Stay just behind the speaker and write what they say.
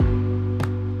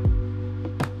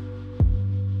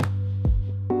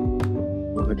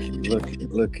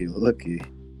looky.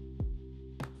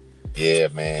 Yeah,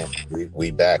 man.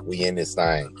 We back. We in this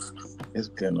thing. It's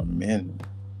been a minute.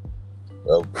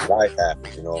 Well, life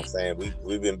happens, you know what I'm saying?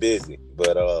 We've been busy.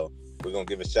 But we're gonna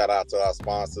give a shout out to our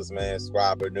sponsors, man.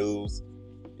 Scriber News,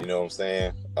 you know what I'm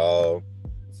saying?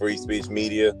 Free Speech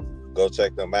Media. Go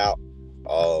check them out.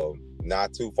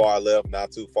 Not too far left,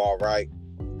 not too far right,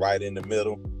 right in the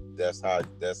middle. That's how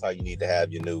you need to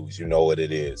have your news. You know what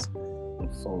it is.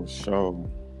 For sure.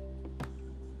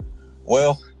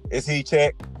 Well, it's Heat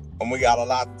Check, and we got a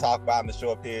lot to talk about in a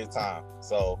short period of time.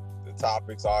 So the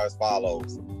topics are as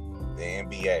follows: the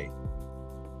NBA,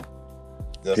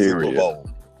 the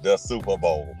Super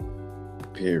Bowl,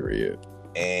 period,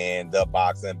 and the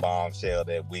boxing bombshell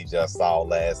that we just saw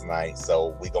last night.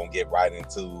 So we're gonna get right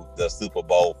into the Super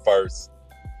Bowl first.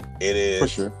 It is for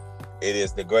sure. It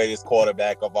is the greatest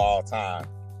quarterback of all time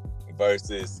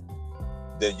versus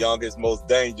the youngest, most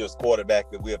dangerous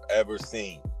quarterback that we have ever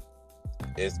seen.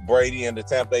 It's Brady and the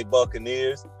Tampa Bay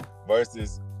Buccaneers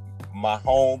versus my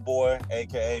homeboy,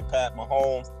 a.k.a. Pat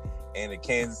Mahomes, and the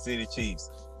Kansas City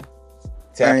Chiefs.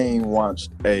 I ain't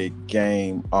watched a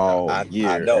game all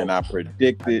year, and I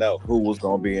predicted who was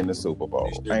going to be in the Super Bowl.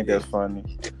 Ain't that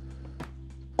funny?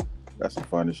 That's some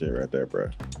funny shit right there, bro.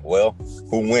 Well,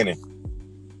 who winning?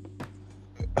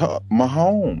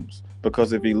 Mahomes.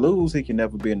 Because if he lose, he can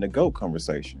never be in the GOAT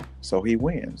conversation. So he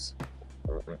wins.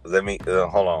 Let me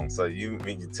hold on. So you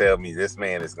mean to tell me this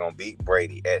man is gonna beat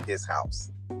Brady at his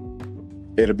house?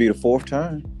 It'll be the fourth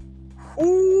time.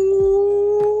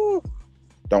 Ooh.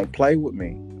 Don't play with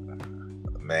me,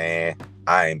 man.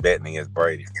 I ain't betting against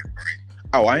Brady.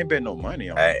 Oh, I ain't betting no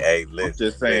money on it. Hey, listen. I'm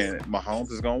just saying,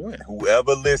 Mahomes is gonna win.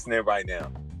 Whoever listening right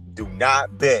now, do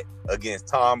not bet against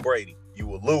Tom Brady. You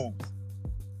will lose.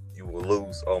 You will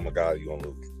lose. Oh my God, you're gonna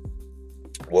lose.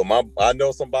 Well, I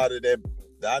know somebody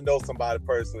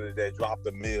personally that dropped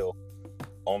 $1 million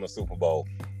on the Super Bowl.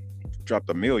 Dropped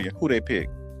 $1 million? Who they pick?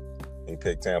 He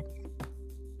picked Tampa.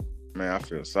 Man, I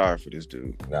feel sorry for this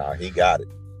dude. Nah, he got it.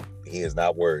 He is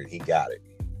not worried. He got it.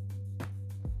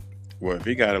 Well, if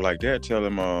he got it like that, tell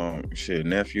him,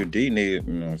 nephew D need,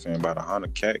 you know what I'm saying, about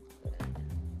 $100K.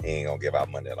 He ain't gonna give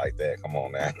out money like that. Come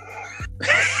on now.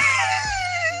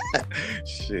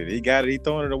 Shit, he got it. He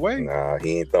throwing it away. Nah,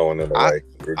 he ain't throwing it away.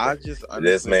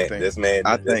 This man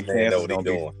know what he's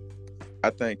doing. I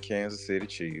think Kansas City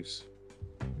Chiefs,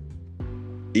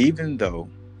 even though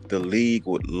the league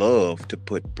would love to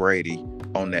put Brady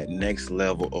on that next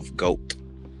level of GOAT,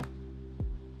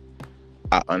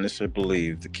 I honestly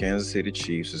believe the Kansas City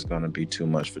Chiefs is going to be too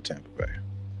much for Tampa Bay.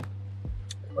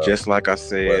 Just like I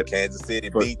said, Kansas City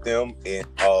beat them in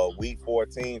week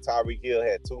 14. Tyreek Hill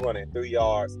had 203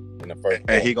 yards in the first.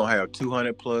 And he gonna have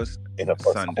 200 plus in the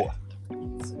first Sunday.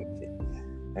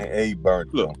 And he burned.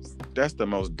 Look, that's the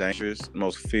most dangerous,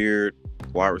 most feared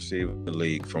wide receiver in the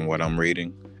league, from what I'm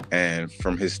reading, and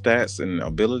from his stats and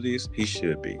abilities, he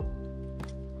should be.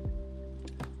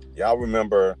 Y'all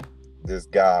remember this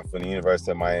guy from the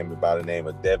University of Miami by the name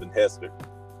of Devin Hester?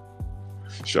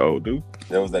 Sure do.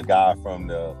 There was a guy from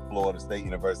the Florida State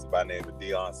University by the name of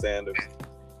Deion Sanders.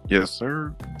 Yes,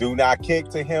 sir. Do not kick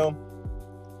to him.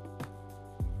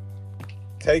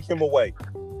 Take him away,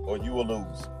 or you will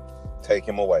lose. Take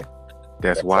him away.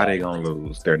 That's why they're going to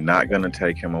lose. They're not going to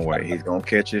take him away. He's going to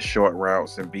catch his short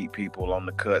routes and beat people on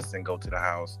the cuts and go to the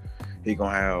house. He's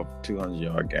going to have a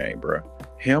 200-yard game, bro.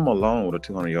 Him alone with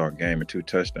a 200-yard game and 2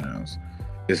 touchdowns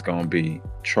is going to be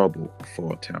trouble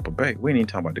for Tampa Bay. We ain't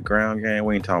talking about the ground game.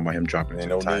 We ain't talking about him dropping to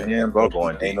the tight end.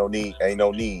 Ain't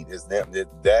no need. It's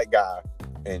that guy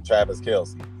and Travis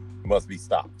Kelce must be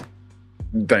stopped.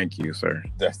 Thank you, sir.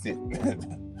 That's it.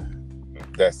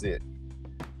 That's it.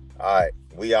 All right,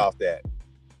 we off that.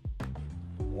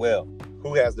 Well,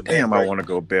 who has the best record? I want to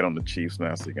go bet on the Chiefs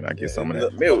now so can I get some of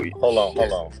that million. Hold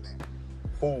on.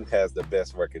 Who has the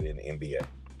best record in the NBA?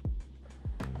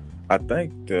 I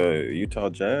think the Utah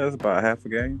Jazz by half a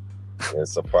game. And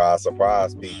surprise,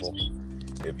 people.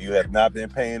 If you have not been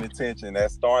paying attention,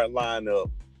 that starting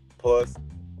lineup plus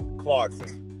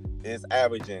Clarkson is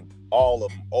averaging all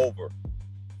of them over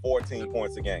 14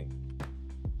 points a game.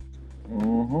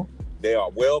 Mm-hmm. They are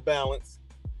well balanced.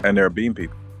 And they're beating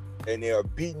people. And they are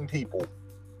beating people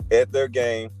at their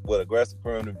game with aggressive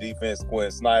perimeter defense.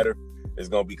 Quinn Snyder is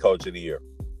going to be coach of the year.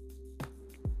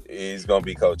 He's going to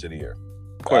be coach of the year.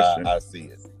 Question. I see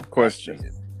it. Question.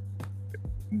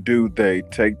 Do they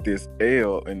take this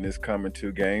L in this coming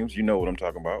 2 games? You know what I'm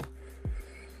talking about.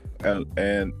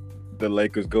 And the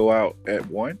Lakers go out at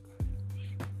 1?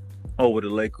 Or would the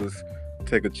Lakers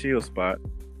take a chill spot,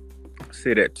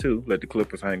 sit at 2, let the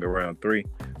Clippers hang around 3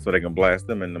 so they can blast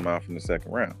them in the mouth in the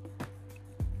second round?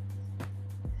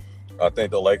 I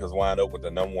think the Lakers wind up with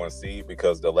the number 1 seed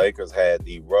because the Lakers had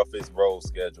the roughest road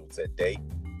schedule to date,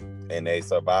 and they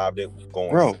survived it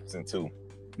going 6-2.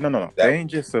 No. They ain't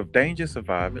just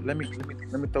survive it. Let me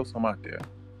throw some out there.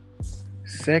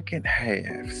 Second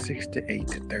half,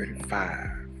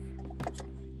 68-35.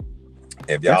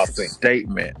 If y'all That's a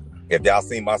statement. If y'all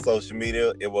seen my social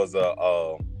media, it was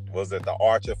was it the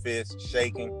Archer fist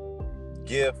shaking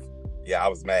gif? Yeah, I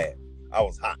was mad. I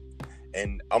was hot.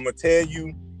 And I'm gonna tell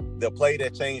you the play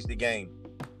that changed the game.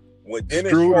 With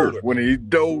Dennis Schroeder, when he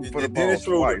dove for the ball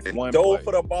twice.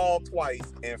 For the ball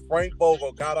twice, and Frank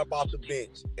Vogel got up off the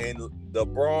bench, and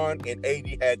LeBron and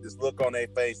AD had this look on their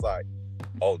face like,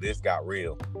 "Oh, this got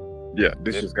real." Yeah,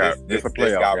 this is a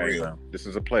playoff game. Real. This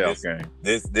is a playoff game.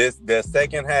 The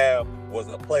second half was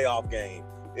a playoff game.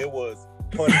 It was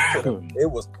punches.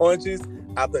 It was punches.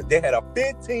 After they had a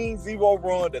 15-0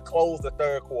 run to close the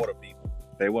third quarter. People,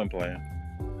 they wasn't playing.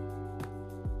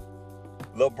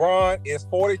 LeBron is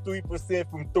 43%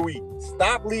 from 3.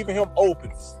 Stop leaving him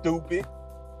open, stupid.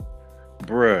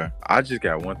 Bruh, I just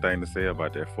got one thing to say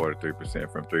about that 43%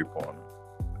 from 3-pointer.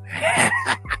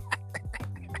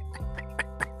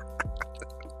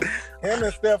 Him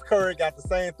and Steph Curry got the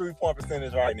same 3-point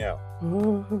percentage right now.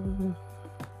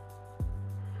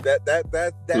 Let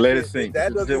it sink.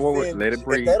 Let it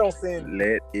breathe.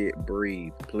 Let it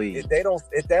breathe, please. If they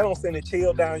don't send a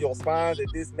chill down your spine,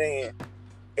 that this man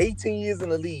 18 years in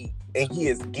the league and he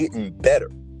is getting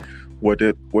better. What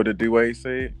did D-Wade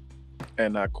say?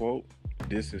 And I quote,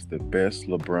 "This is the best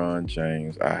LeBron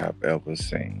James I have ever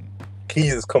seen." He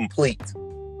is complete.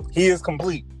 This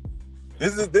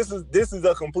is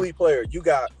a complete player. You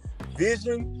got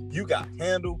vision, you got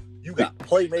handle, you got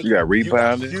playmaking, you got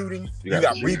rebounding, you got shooting, you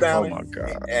got rebounding. Oh my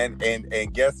God. And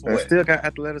guess what? And still got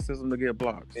athleticism to get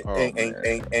blocks.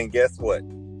 And guess what?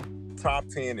 Top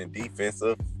 10 in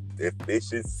defensive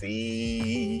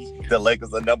efficiency. The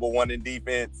Lakers are number 1 in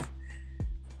defense.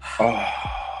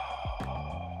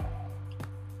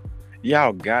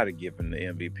 Y'all gotta give him the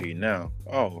MVP now.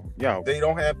 Y'all. They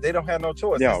don't have no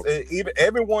choice. Even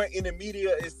everyone in the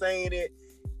media is saying it.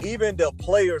 Even the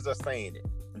players are saying it.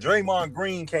 Draymond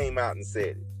Green came out and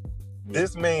said it.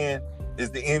 This man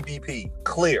is the MVP.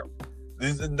 Clear.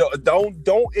 Don't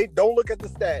look at the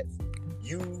stats.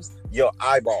 Use your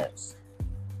eyeballs.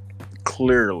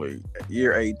 Clearly,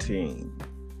 year 18,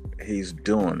 he's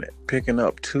doing it. Picking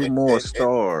up 2 more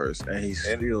stars, and he's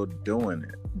still doing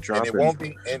it. Dropping. And it won't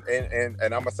be, and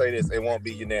I'm gonna say this, it won't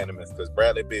be unanimous because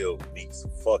Bradley Beal needs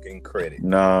fucking credit.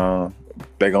 No,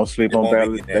 they're gonna sleep on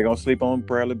Bradley. They're gonna sleep on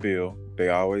Bradley Beal. They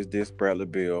always diss Bradley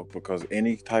Beal because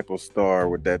any type of star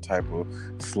with that type of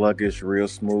sluggish, real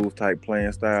smooth type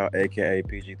playing style, aka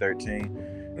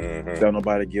PG-13, don't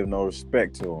nobody give no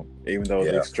respect to them, even though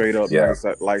they're straight up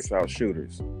lights out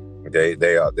shooters.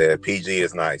 They are. Their PG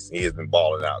is nice. He has been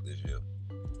balling out this year,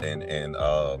 and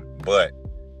but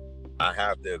I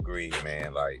have to agree,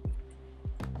 man. Like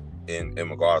in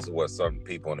regards to what some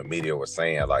people in the media were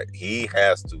saying, like he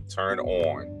has to turn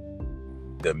on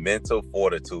the mental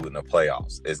fortitude in the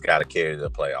playoffs. It's got to carry the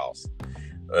playoffs.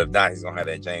 If not, he's gonna have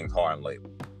that James Harden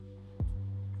label.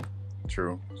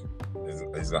 True.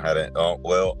 He's gonna have that.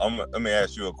 Well, let me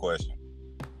ask you a question.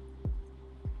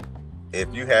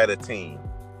 If you had a team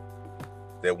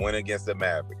that went against the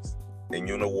Mavericks and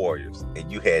you're the Warriors,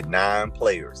 and you had 9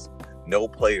 players, no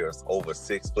players over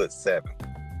 6'7",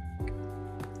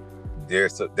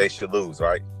 they should lose,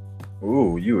 right?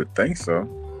 Ooh, you would think so.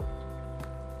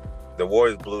 The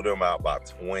Warriors blew them out by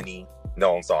 20.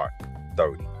 No, I'm sorry,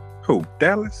 30. Who?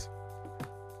 Dallas?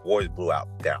 Warriors blew out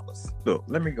Dallas. Look,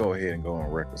 let me go ahead and go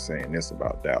on record saying this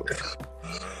about Dallas.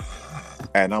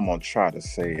 And I'm going to try to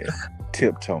say it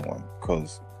tiptoeing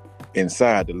because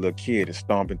inside the little kid is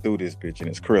stomping through this bitch and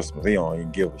it's Christmas. He don't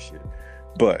even give a shit.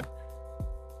 But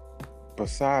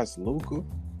besides Luka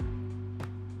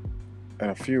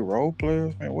and a few role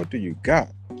players, man, what do you got?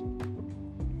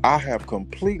 I have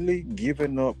completely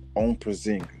given up on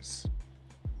Porzingis.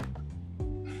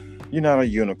 You're not a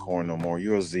unicorn no more.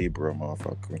 You're a zebra,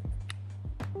 motherfucker.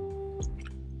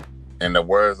 In the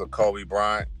words of Kobe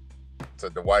Bryant to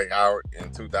Dwight Howard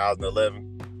in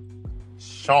 2011,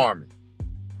 charming.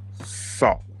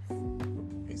 Soft.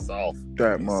 He's soft.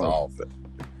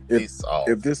 He's soft.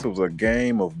 If this was a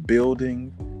game of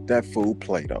building, that fool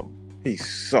Play-Doh. He's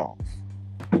soft.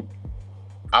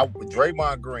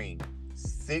 Draymond Green,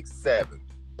 6'7",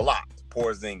 blocked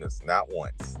Porzingis not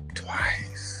once.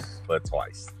 Twice. But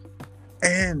twice.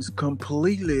 And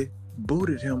completely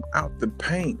booted him out the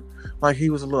paint like he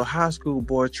was a little high school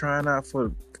boy trying out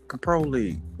for the pro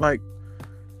league. Like,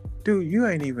 Dude, you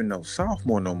ain't even no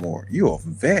sophomore no more. You a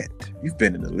vet. You've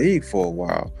been in the league for a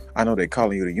while. I know they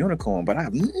calling you the unicorn, but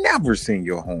I've never seen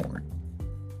your horn.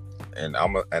 And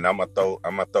I'm gonna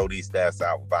throw these stats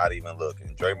out without even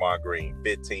looking. Draymond Green,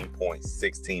 15 points,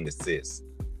 16 assists.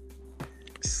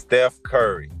 Steph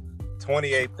Curry,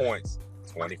 28 points,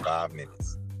 25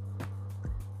 minutes.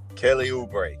 Kelly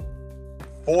Oubre,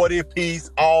 40-piece,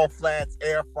 all flats,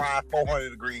 air fry, 400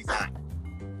 degrees hot.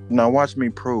 Now watch me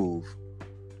prove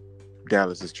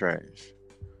Dallas is trash.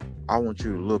 I want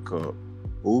you to look up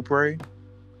Oubre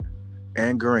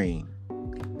and Green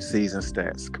season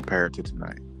stats compared to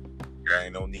tonight.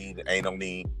 Ain't no need.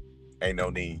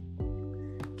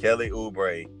 Kelly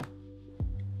Oubre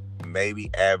maybe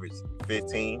average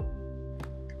 15,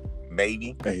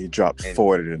 maybe. And he dropped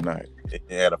 40 tonight.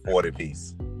 He had a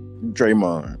 40-piece.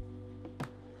 Draymond.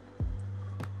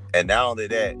 And not only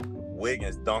that,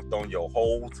 Wiggins dunked on your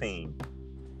whole team.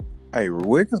 Hey,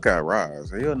 Wiggins got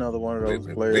rise. He's another one of those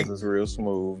players that's real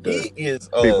smooth that he is,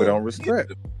 people don't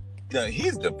respect.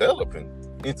 He's developing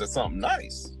into something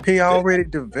nice. He already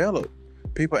developed.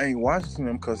 People ain't watching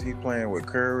him because he's playing with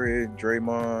Curry,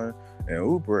 Draymond, and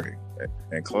Oubre,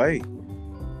 and Clay.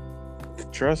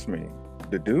 Trust me,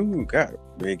 the dude got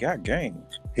game.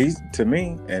 He's, to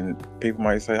me, and people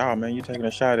might say, "Oh man, you taking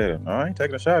a shot at him?" No, I ain't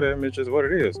taking a shot at him. It's just what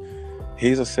it is.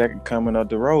 He's a second coming of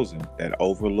DeRozan, that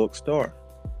overlooked star.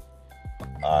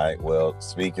 All right. Well,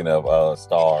 speaking of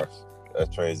stars,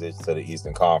 let's transition to the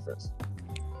Eastern Conference.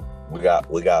 We got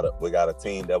a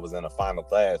team that was in the final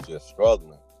class just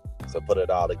struggling to put it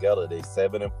all together. They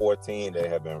 7-14. They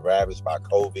have been ravaged by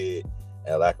COVID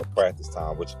and lack of practice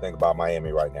time. What you think about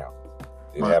Miami right now?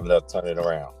 Do they have enough to turn it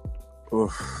around?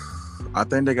 Oof. I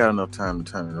think they got enough time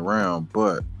to turn it around,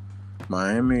 but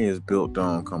Miami is built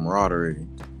on camaraderie.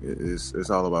 It's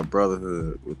all about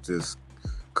brotherhood. With this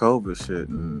COVID shit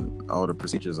and all the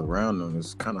procedures around them,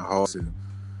 it's kind of hard to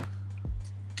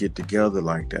get together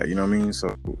like that. You know what I mean?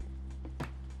 So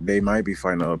they might be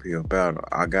fighting an uphill battle.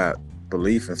 I got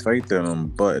belief and faith in them,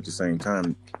 but at the same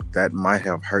time, that might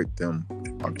have hurt them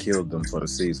or killed them for the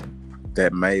season.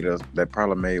 That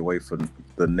probably made way for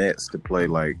the Nets to play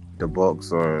like the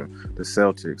Bucks or the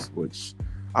Celtics, which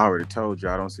I already told you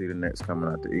I don't see the Nets coming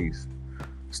out the East.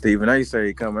 Stephen A. say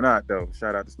he coming out though.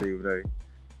 Shout out to Stephen A.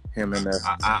 Him and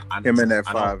that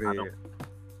five head.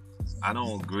 I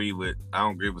don't agree with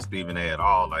Stephen A. at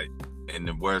all. Like, in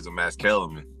the words of Max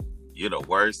Kellerman, you're the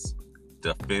worst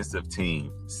defensive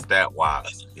team stat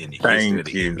wise in the history of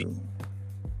the NBA.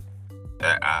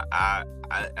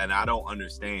 I don't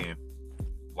understand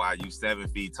why you 7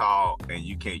 feet tall and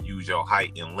you can't use your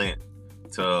height and length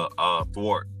to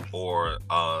thwart or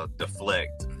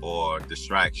deflect or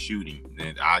distract shooting.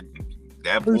 And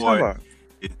that boy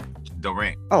is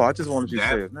Durant. Oh, I just wanted you to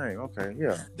say his name. Okay,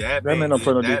 yeah. That man don't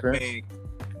put no defense.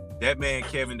 That man,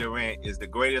 Kevin Durant, is the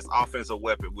greatest offensive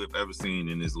weapon we've ever seen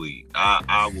in this league.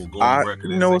 I will go on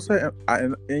record. You know what I'm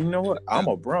saying? And you know what? I'm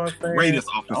a Bron fan. Greatest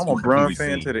offensive I'm a Bron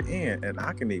fan to the end, and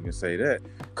I can even say that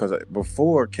because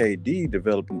before KD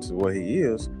developed into what he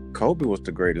is, Kobe was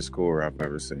the greatest scorer I've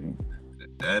ever seen.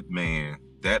 That man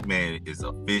is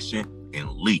efficient and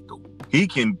lethal. He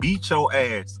can beat your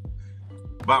ass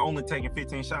by only taking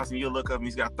 15 shots, and you look up and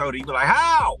he's got 30. You be like,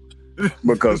 how?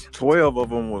 Because 12 of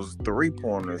them was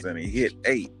 3-pointers and he hit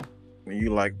 8. And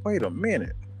you like, wait a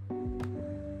minute.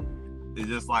 It's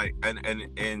just like, and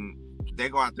they're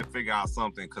going to have to figure out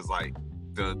something because, like,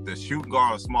 the shooting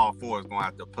guard or small forward is going to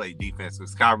have to play defense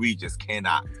because Kyrie just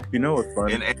cannot. You know what's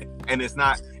funny? And it's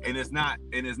not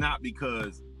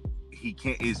because he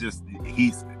can't. It's just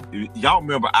y'all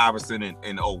remember Iverson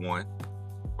in 01.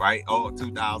 Right?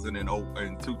 2000 and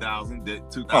 2000, the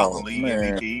 2000 league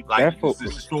MVP. Like, this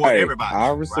destroyed everybody.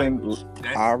 Iverson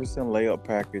layup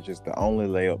package is the only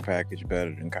layup package better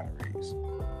than Kyrie's.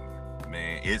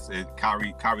 Man,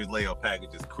 Kyrie's layup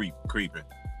package is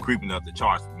creeping up the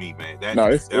charts for me, man.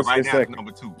 It's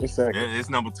number 2. It's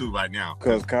number 2 right now.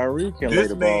 Because Kyrie can lay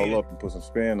the ball up and put some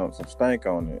spin on, some stank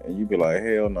on it, and you be like,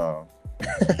 hell no.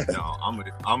 No, I'm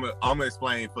gonna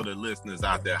explain for the listeners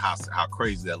out there how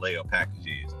crazy that layup package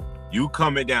is. You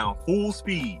coming down full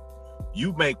speed,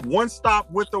 you make one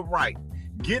stop with the right,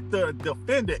 get the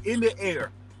defender in the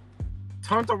air,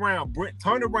 turn around, bring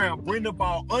the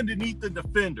ball underneath the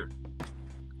defender,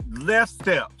 left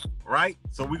step, right?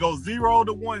 So we go 0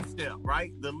 to 1 step,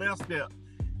 right? The left step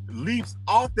leaps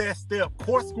off that step,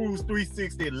 corkscrews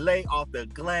 360, lay off the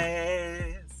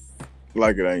glass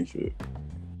like it ain't shit.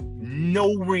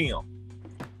 No rim.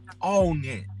 On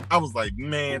it. I was like,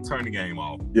 man, turn the game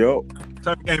off. Yo.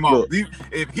 Turn the game off.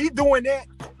 If he doing that,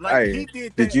 like he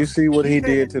did that. Did you see what he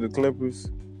did to the Clippers?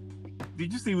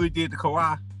 Did you see what he did to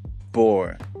Kawhi?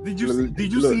 Boy. Did you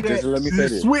see that? Just let me say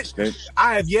this. Switch.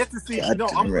 I have yet to see. God No,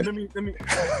 damn it. let me.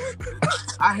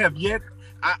 I have yet.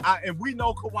 And we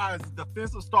know Kawhi is a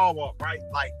defensive stalwart, right?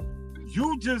 Like,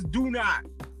 you just do not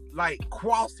like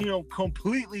cross him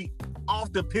completely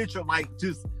off the picture, like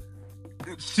just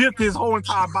shift his whole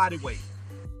entire body weight.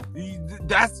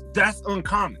 That's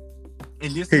uncommon.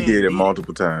 And this He did it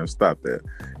multiple times. Stop that.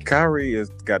 Kyrie has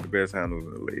got the best handles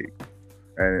in the league,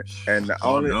 and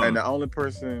the only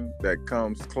person that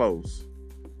comes close.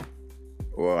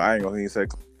 Well, I ain't gonna even say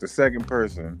the second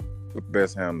person with the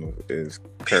best handles is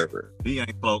Curry. He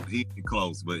ain't close. He ain't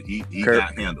close, but he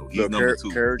got handled. He's number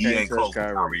two. Curry he ain't close Kyrie.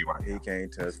 to Kyrie right He now.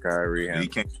 can't touch Kyrie. He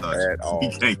can't touch at him. all. He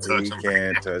can't touch him. He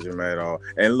can't touch him at all.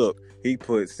 And look, he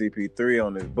put CP3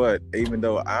 on his butt, even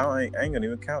though I ain't gonna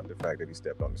even count the fact that he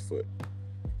stepped on his foot.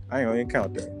 I ain't gonna even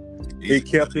count that. He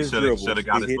kept his dribble. He hit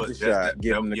the shot.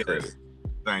 Give him the credit.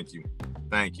 Thank you.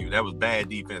 That was bad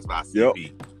defense by CP. Yep.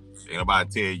 Ain't nobody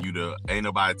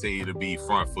tell you to be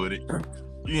front footed.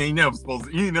 You ain't never supposed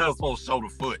to show the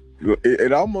foot.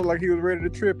 It almost like he was ready to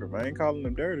trip him. I ain't calling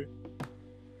him dirty.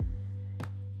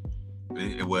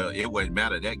 It wouldn't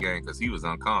matter that game because he was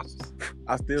unconscious.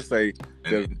 I still say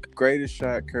the greatest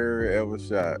shot Curry ever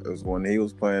shot was when he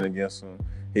was playing against him.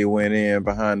 He went in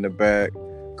behind the back,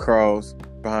 cross,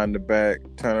 behind the back,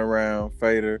 turn around,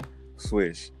 fader,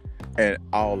 swish. And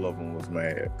all of them was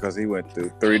mad because he went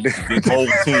through 3 different whole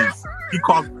teams. He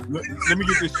crossed. Let me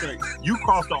get this straight. You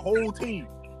crossed the whole team.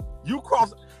 You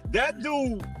crossed that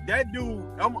dude.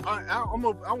 I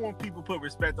want people to put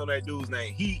respect on that dude's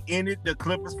name. He ended the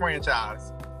Clippers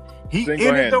franchise. He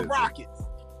ended the Rockets.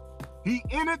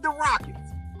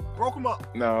 Broke them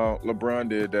up. No, LeBron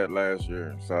did that last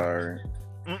year. Sorry.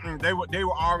 They were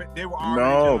already.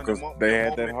 No, because they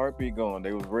had that heartbeat going.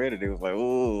 They was ready. They was like,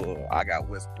 "Oh, I got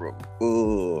Westbrook."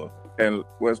 Oh, and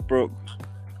Westbrook.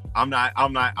 I'm not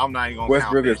even gonna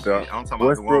Westbrook count is that shit. I'm talking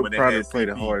Westbrook about the one probably played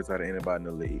the hardest out of anybody in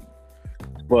the league.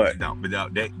 But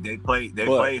they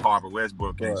played hard. But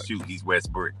Westbrook can shoot. He's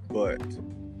Westbrook. But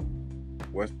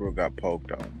Westbrook got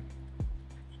poked on.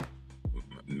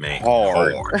 Man,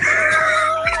 hard.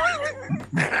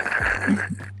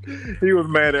 He was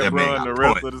mad at Bron the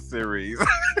rest of the series.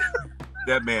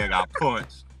 That man got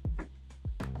punched.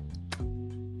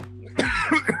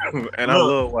 And I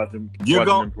love watching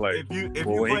him play.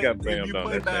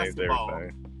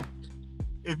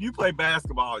 If you play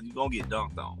basketball, you're gonna get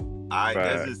dunked on. All right,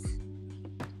 that's just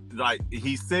like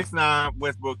he's 6'9",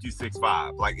 Westbrook, you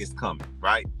 6'5". Like it's coming,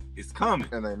 right? It's coming.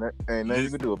 And ain't nothing you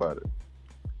can do about it.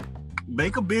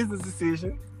 Make a business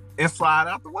decision and slide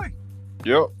out the way.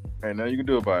 Yep. Ain't nothing you can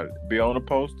do about it. Be on the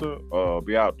poster,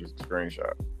 be out this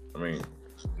screenshot. I mean,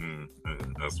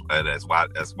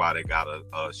 that's why they got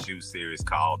a shoe series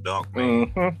called Dunk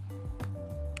Man. Mm-hmm.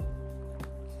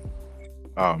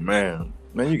 Oh man,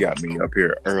 you got me up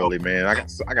here early, man. I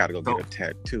got to go get a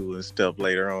tattoo and stuff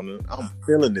later on. I'm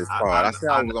feeling this part. I said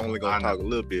I was only gonna talk a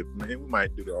little bit, man. We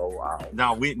might do the whole hour.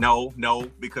 No,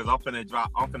 because I'm finna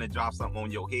drop something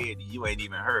on your head that you ain't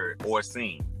even heard or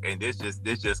seen, and this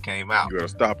just came out. You gotta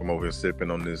stop him over here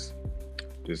sipping on this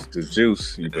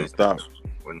juice. You gotta stop.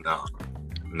 Well, no,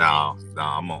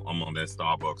 I'm on that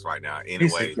Starbucks right now.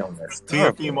 Anyway,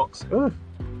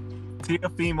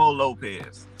 Teofimo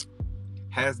Lopez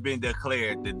has been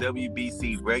declared the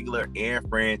WBC regular and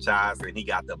franchise, and he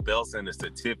got the belts and the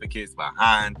certificates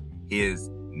behind his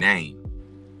name.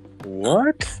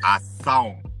 What? I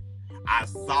saw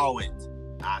it.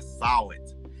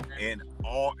 And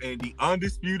the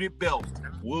undisputed belt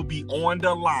will be on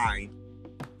the line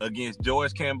against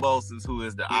George Kambosos, who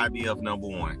is the IBF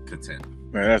 #1 contender.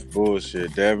 Man, that's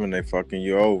bullshit. Devin, they fucking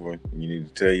you over. You need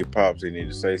to tell your pops they need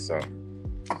to say something.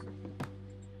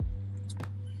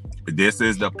 This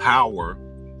is the power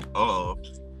of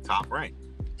Top Rank.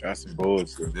 That's some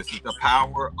bullshit. This is the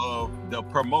power of the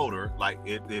promoter. Like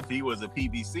if he was a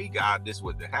PBC guy, this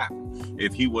wouldn't happen.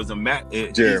 If he was he's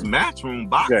matchroom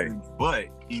boxing, but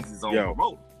he's his own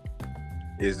promoter.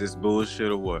 Is this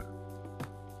bullshit or what?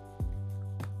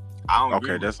 I don't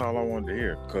Okay, that's all I wanted to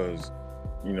hear. Because,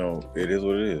 it is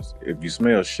what it is. If you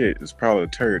smell shit, it's probably a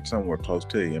turd somewhere close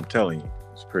to you. I'm telling you.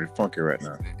 It's pretty funky right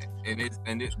now.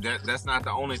 That's not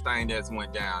the only thing that's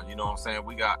went down. You know what I'm saying?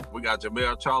 We got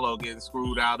Jermell Charlo getting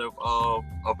screwed out of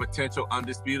a potential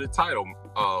undisputed title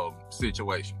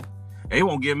situation. And he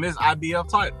won't give him his IBF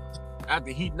title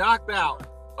after he knocked out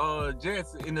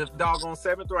Jensen in the doggone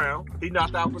 7th round. He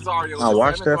knocked out Rosario. I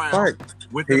watched that fight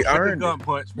with the gut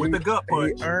punch. With the gut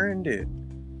punch, he earned it.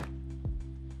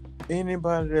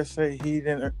 Anybody that say he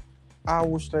didn't, I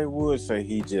wish they would say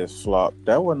he just flopped.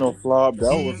 That wasn't no flop.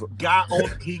 He got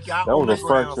on the ground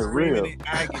fractured screaming rib. in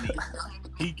agony.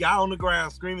 He got on the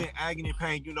ground screaming in agony and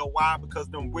pain. You know why? Because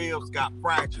them ribs got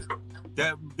fractured.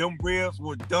 Them ribs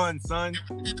were done, son.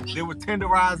 They were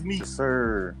tenderized meat.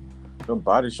 Sir, them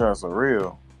body shots are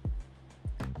real.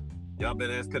 Y'all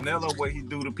better ask Canelo what he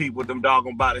do to people with them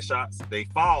doggone body shots. They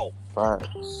fall.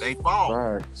 Facts. They fall.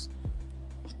 Facts.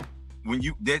 When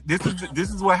you this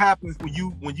is what happens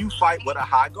when you fight with a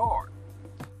high guard,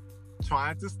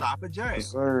 trying to stop a jab. Yes,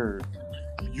 sir.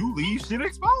 You leave shit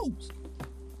exposed.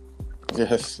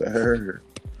 Yes, sir.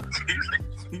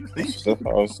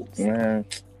 Man,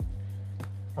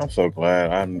 I'm so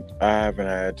glad I haven't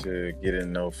had to get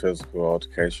in no physical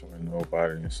altercation with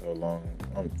nobody in so long.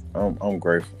 I'm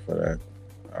grateful for that.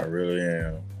 I really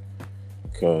am.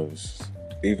 Because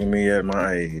even me at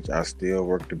my age, I still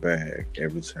work the bag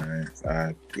every chance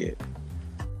I get.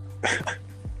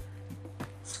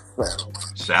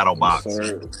 Shadow box.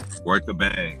 Yes, Work the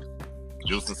bag.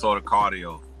 Do some sort of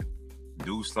cardio.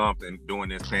 Do something during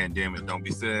this pandemic. Don't be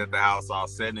sitting at the house all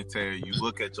sedentary. You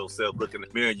look at yourself, look in the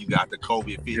mirror, you got the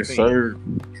COVID-15. yes, sir.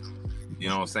 You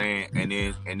know what I'm saying? And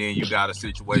then you got a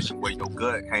situation where your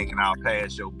gut hanging out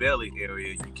past your belly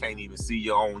area. You can't even see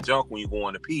your own junk when you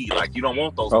going to pee. Like, you don't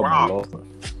want those problems.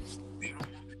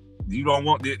 You don't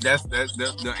want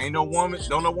that. Ain't no woman.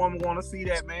 Don't no woman want to see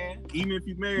that, man. Even if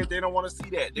you married, they don't want to see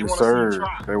that. They Yes, want to see sir. you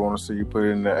try. They want to see you put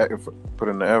in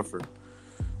the effort.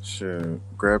 Shit,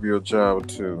 grab your job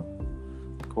too.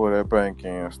 Pour that bank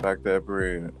in, stack that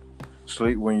bread.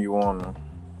 Sleep when you want to,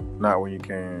 not when you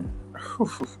can.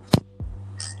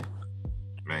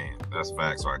 Man, that's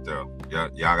facts right there.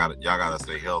 Y'all gotta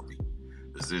stay healthy.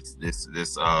 This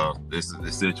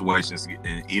situations,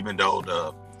 even though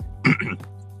the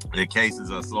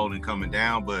cases are slowly coming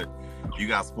down, but you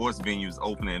got sports venues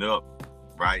opening up,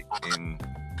 right? And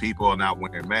people are not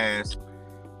wearing masks.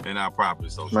 They're not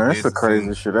properly social. Man, it's the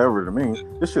craziest shit ever to me.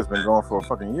 This shit's been going for a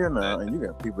fucking year now, and you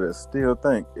got people that still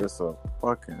think it's a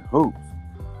fucking hoop.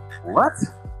 What?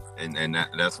 And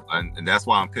that's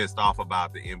why I'm pissed off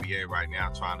about the NBA right now,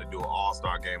 trying to do an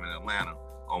All-Star game in Atlanta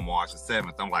on March the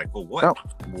 7th. I'm like, for what?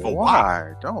 For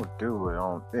why? Don't do it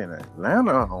in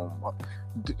Atlanta.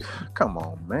 Come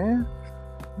on, man.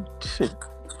 Shit.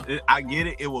 I get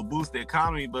it. It will boost the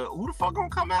economy, but who the fuck gonna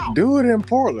come out? Do it in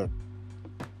Portland.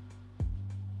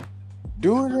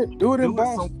 Do it in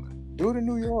Boston. Do it in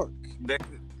New York.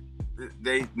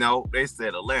 They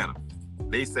said Atlanta.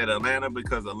 They said Atlanta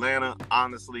because Atlanta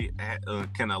honestly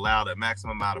can allow the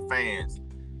maximum amount of fans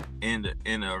in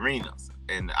the arenas,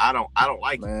 and I don't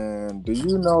like it. Man, do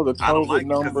you know the COVID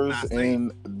numbers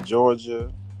in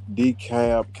Georgia,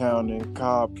 DeKalb County,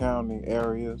 Cobb County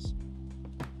areas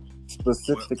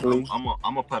specifically? I'm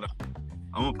gonna put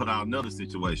out another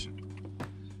situation.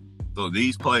 So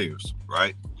these players,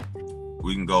 right?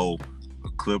 We can go the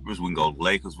Clippers, we can go the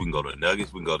Lakers, we can go to the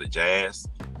Nuggets, we can go to Jazz,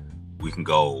 we can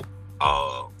go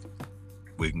the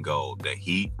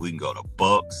Heat, we can go to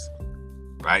Bucks,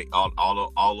 right?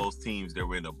 All those teams that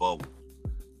were in the bubble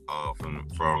from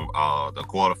the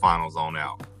quarterfinals on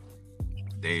out.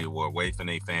 They were away from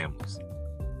their families,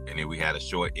 and then we had a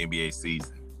short NBA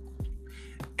season,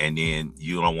 and then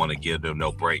you don't want to give them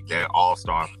no break. That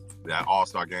All-Star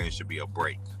game should be a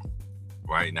break.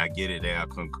 Right, and I get it, they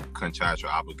have contractual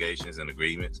obligations and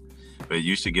agreements, but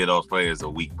you should give those players a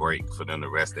week break for them to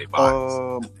rest their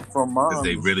bodies. Because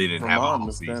they really didn't have an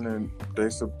understanding, they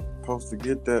supposed to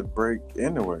get that break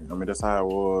anyway. I mean, that's how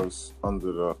it was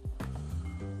under the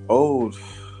old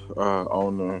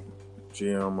owner,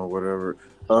 GM or whatever.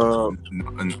 No,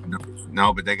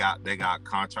 but they got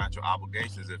contractual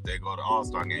obligations. If they go to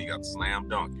All-Star game, you got the slam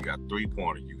dunk, you got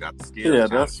 3-pointer, you got the skill. Yeah,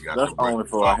 that's only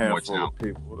for a handful of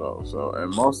people though. So,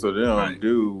 and most of them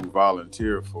do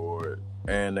volunteer for it,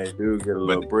 and they do get a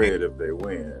little bread if they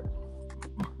win.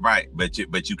 Right, but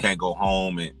you can't go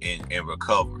home and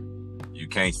recover. You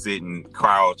can't sit in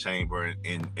cryo chamber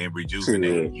and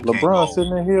rejuvenate. You LeBron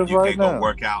sitting in his right now. Go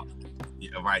work out.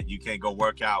 Right, you can't go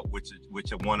work out with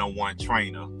a one-on-one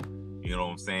trainer. You know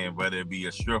what I'm saying? Whether it be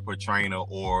a stripper trainer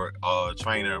or a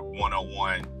trainer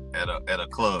one-on-one at a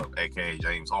club, aka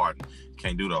James Harden. You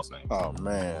can't do those things. Oh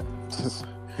man,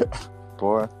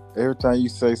 boy! Every time you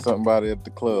say something about it at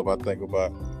the club, I think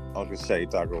about Uncle Shay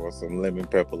talking about some lemon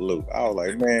pepper Luke. I was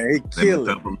like, man, he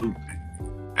killing.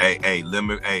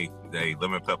 Lemon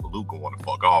pepper Luke want to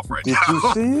fuck off right now. Did you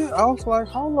see it? I was like,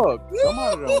 hold up,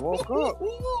 somebody done woke up.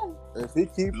 If he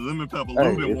keep Lemon pepper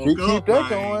Luke, if he keep that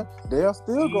going, they'll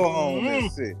still go home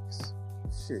at 6.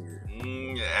 Shit.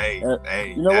 You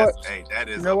know what? That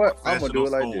is. You know what? I'm gonna do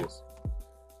it like this.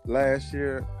 Last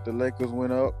year, the Lakers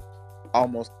went up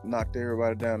almost knocked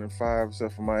everybody down in 5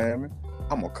 except for Miami.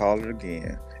 I'm gonna call it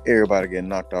again. Everybody getting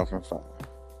knocked off in 5.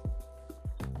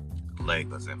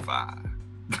 Lakers in 5.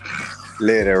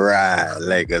 Let it ride,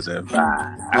 Lakers in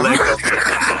 5. Lakers.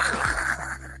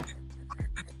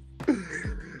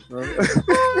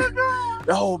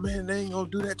 Oh man, they ain't gonna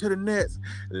do that to the Nets.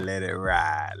 Let it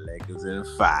ride, Lakers in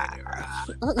 5.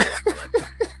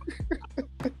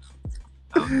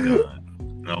 I'm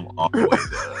done. I'm all the way done.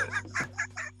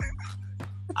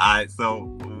 All right, so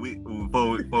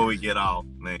before we get off,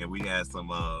 man, we had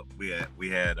some we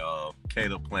had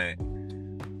Caleb Plant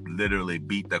literally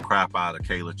beat the crap out of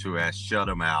Caleb Truax, shut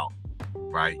him out.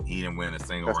 Right, he didn't win a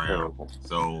single round. Terrible.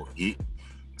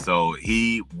 So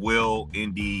he will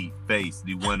indeed face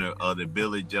the winner of the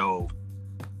Billy Joe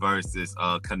versus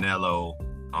Canelo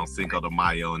on Cinco de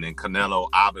Mayo, and then Canelo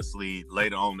obviously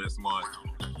later on this month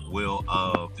will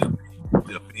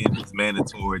defend his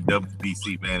mandatory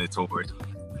WBC mandatory.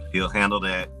 He'll handle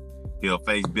that. He'll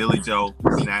face Billy Joe,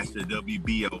 snatch the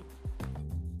WBO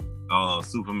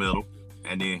super middle,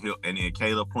 and then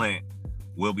Caleb Plant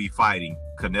will be fighting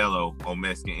Canelo on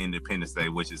Mexican Independence Day,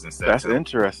 which is in September. That's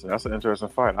interesting. That's an interesting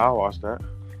fight. I'll watch that.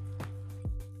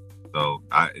 So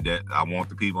I want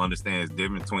the people to understand the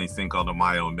difference between Cinco de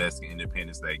Mayo and Mexican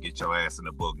Independence Day. Get your ass in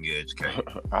the book and get educated.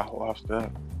 I'll watch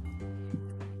that.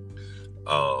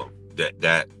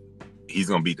 That he's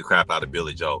gonna beat the crap out of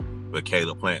Billy Joe, but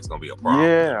Caleb Plant's gonna be a problem.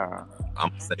 Yeah, I'm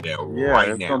gonna say that right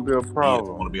now. It's gonna be a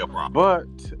problem. It's gonna be a problem.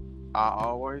 But I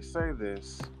always say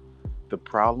this: the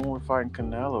problem with fighting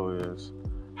Canelo is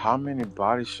how many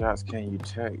body shots can you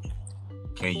take?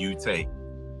 Can you take?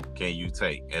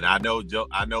 And I know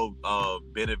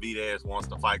Benavidez wants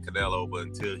to fight Canelo, but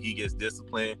until he gets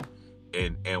disciplined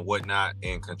and whatnot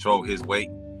and control his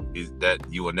weight, is that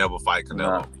you will never fight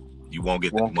Canelo. You won't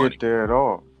get that money. Get there at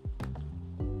all.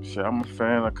 Shit, I'm a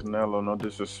fan of Canelo. No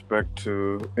disrespect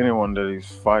to anyone that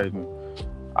he's fighting.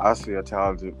 I see a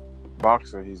talented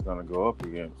boxer he's gonna go up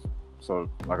against. So,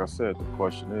 like I said, the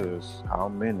question is, how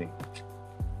many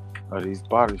of these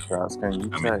body shots can you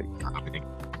take?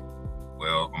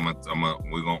 Well,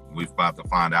 we're about to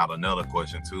find out another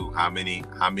question too. How many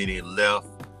left,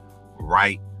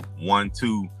 right, 1,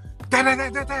 2,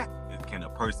 can a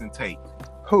person take?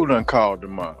 Who done called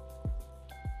them up?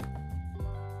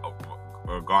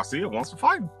 Garcia wants to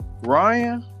fight him.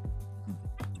 Ryan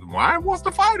wants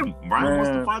to fight him. Ryan wants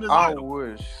to fight his idol. I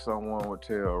wish someone would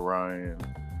tell Ryan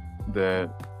that,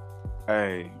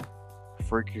 hey,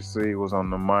 Freaky C was on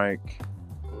the mic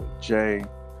with Jay,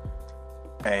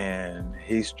 and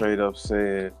he straight up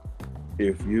said,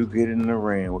 if you get in the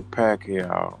ring with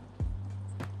Pacquiao,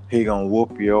 he gonna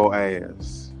whoop your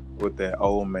ass with that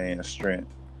old man strength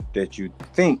that you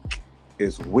think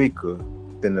is weaker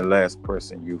than the last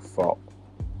person you fought.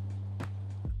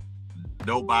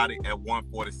 Nobody at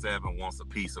 147 wants a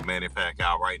piece of Manny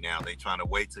Pacquiao right now. They trying to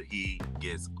wait till he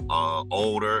gets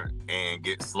older and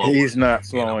gets slower. He's not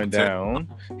slowing down.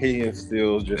 He is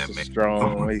still just as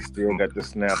strong. He still got the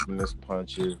snap in his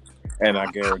punches. And I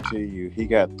guarantee you, he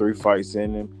got 3 fights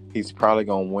in him. He's probably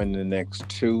going to win the next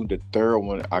 2. The third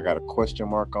one, I got a question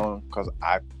mark on because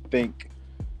I think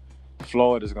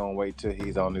Floyd is going to wait till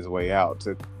he's on his way out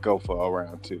to go for a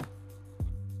round 2.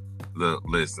 Look,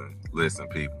 listen,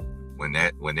 people. When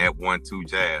that 1-2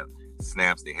 jab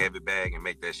snaps the heavy bag and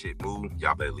make that shit move,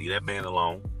 y'all better leave that man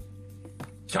alone.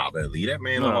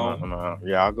 No.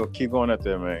 Yeah, I'll keep going at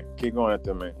that man.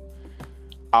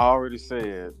 I already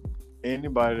said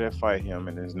anybody that fight him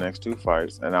in his next 2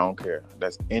 fights, and I don't care.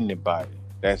 That's anybody.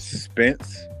 That's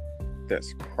Spence.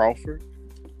 That's Crawford.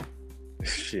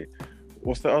 Shit.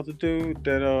 What's the other dude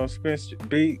that Spence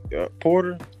beat?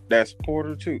 Porter? That's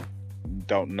Porter too.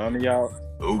 None of y'all.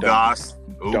 Ugas.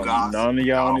 None of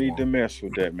y'all need to mess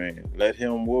with that man. Let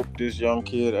him whoop this young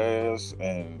kid ass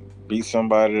and beat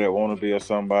somebody that want to be a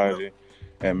somebody,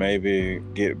 and maybe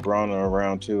get Bronner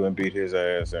around 2 and beat his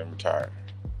ass and retire.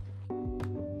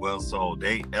 Well, so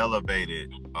they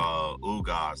elevated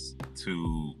Ugas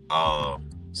to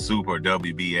Super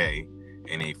WBA,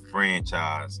 and they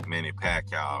franchised Manny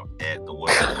Pacquiao at the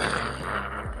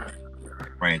welterweight.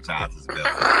 Franchises belt.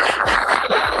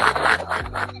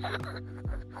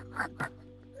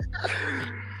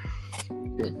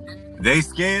 They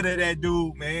scared of that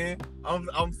dude, man.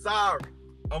 I'm sorry.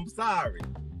 And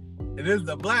this is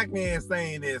a black man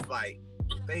saying this, like,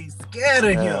 they scared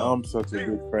of him. I'm such a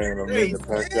big fan of Manny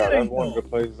Pacquiao. That's one of the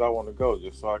places I want to go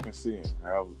just so I can see him.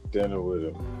 Have dinner with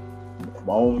him.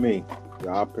 On me.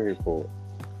 Y'all pay for it.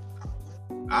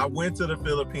 I went to the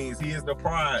Philippines. He is the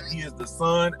pride. He is the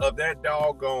son of that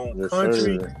doggone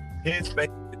country. Sir. His face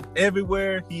is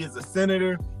everywhere. He is a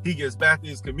senator. he gets back to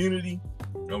his community.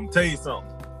 I'm gonna tell you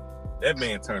something. That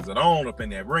man turns it on up in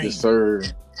that ring. Yes, sir.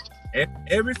 And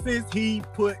ever since he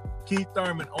put Keith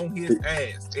Thurman on his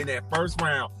ass in that first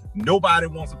round, nobody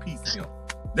wants a piece of him.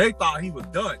 They thought he was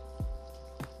done.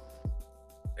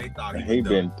 They thought he was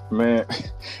done. Man,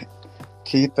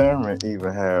 Keith Thurman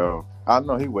even have, I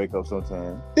know he wake up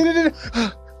sometime.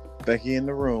 Think he in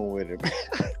the room with him.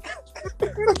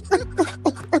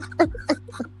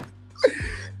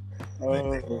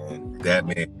 That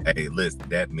man, hey, listen,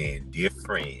 that man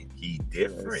different. He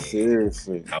different.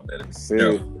 Seriously.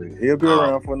 He'll be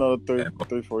around for another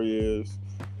 3-4 years.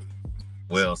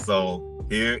 Well, so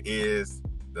here is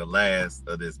the last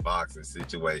of this boxing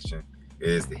situation. It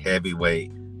is the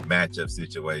heavyweight matchup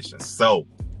situation. So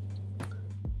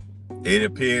it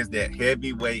appears that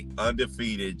heavyweight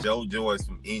undefeated Joe Joyce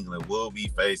from England will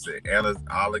be facing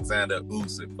Alexander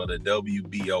Usyk for the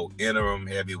WBO interim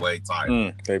heavyweight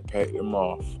title. They paid him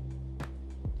off.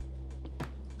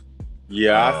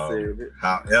 Yeah, I said it.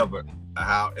 However,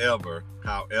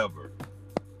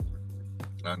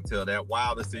 until that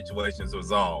Wilder situation is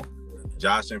resolved,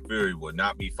 Josh and Fury will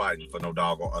not be fighting for no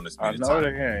doggone undisputed title. I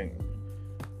know they ain't.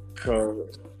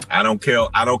 I don't care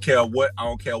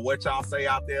what y'all say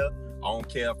out there. I don't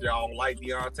care if y'all don't like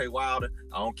Deontay Wilder.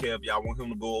 I don't care if y'all want him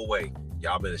to go away.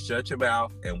 Y'all better shut your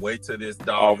mouth and wait till this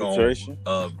doggone arbitration.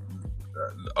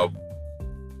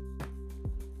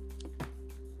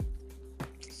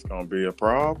 It's gonna be a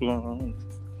problem.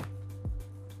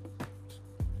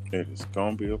 It is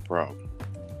gonna be a problem.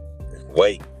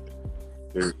 Wait.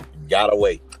 You gotta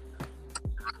wait.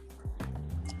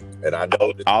 And I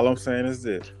know that all I'm saying is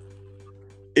this.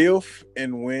 If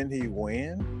and when he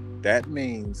win, that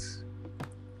means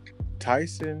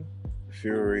Tyson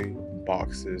Fury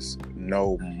boxes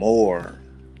no more.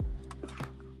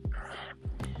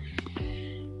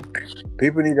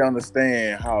 People need to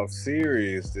understand how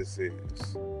serious this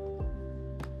is.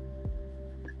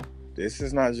 This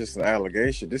is not just an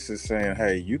allegation. This is saying,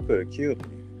 hey, you could have killed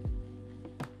me.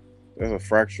 There's a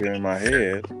fracture in my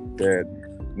head that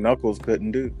Knuckles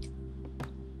couldn't do.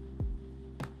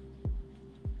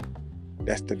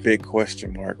 That's the big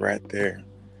question mark right there.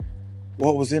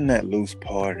 What was in that loose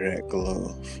part of that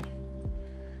glove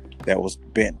that was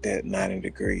bent at 90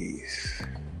 degrees?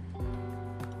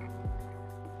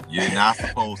 You're not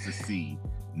supposed to see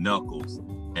Knuckles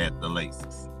at the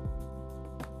laces.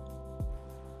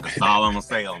 That's all I'm going to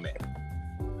say on that.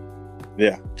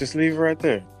 Yeah, just leave it right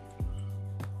there.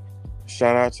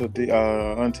 Shout out to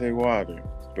Deontay Wilder,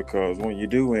 because when you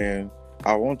do win,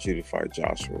 I want you to fight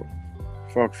Joshua.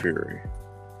 Fuck Fury.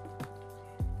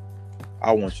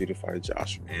 I want you to fight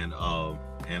Joshua.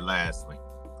 And lastly,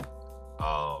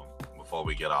 before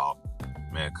we get off,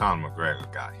 man, Conor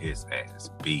McGregor got his ass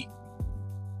beat.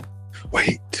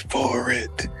 Wait for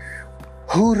it.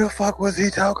 Who the fuck was he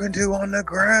talking to on the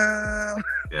ground?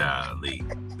 Yeah, Lee.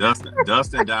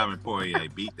 Dustin Diamond Poirier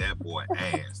beat that boy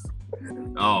ass.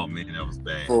 Oh man, that was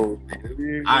bad.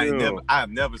 I have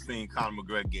never seen Conor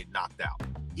McGregor get knocked out,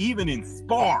 even in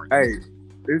sparring. Hey,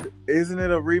 isn't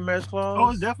it a rematch clause? Oh,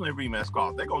 it's definitely a rematch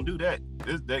clause. They're gonna do that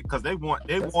because they want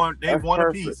a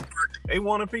piece. They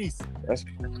want a piece.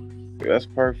 That's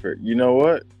perfect. You know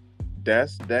what?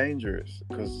 That's dangerous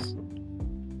because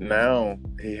now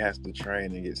he has to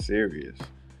train and get serious.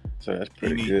 So that's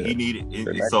pretty good. He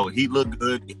needed. So he looked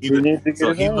good. He looked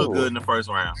good in the first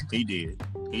round. He did.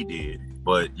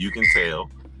 But you can tell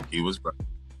he was.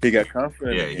 He got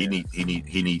confidence. Yeah, he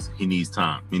needs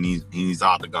time. He needs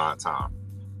octagon time.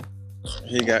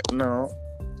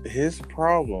 His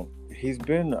problem. He's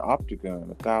been in the octagon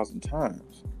 1,000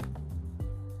 times.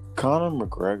 Conor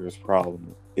McGregor's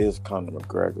problem is Conor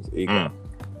McGregor's ego.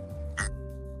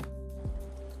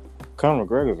 Conor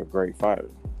McGregor's a great fighter,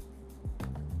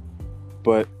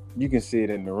 but you can see it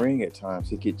in the ring at times.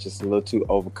 He gets just a little too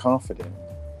overconfident.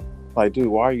 Like, dude,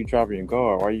 why are you dropping your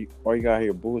guard? Why you got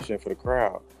here bullshitting for the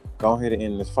crowd? Go ahead and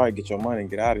end this fight, get your money, and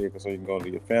get out of here so you can go to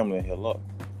your family and heal up.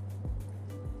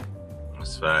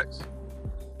 That's facts.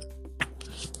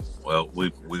 Well,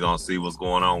 we're gonna see what's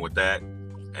going on with that,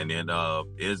 and then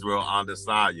Israel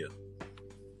Adesanya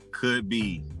could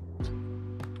be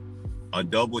a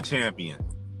double champion.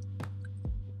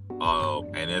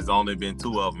 And there's only been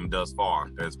 2 of them thus far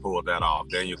that's pulled that off.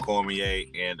 Daniel Cormier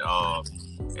and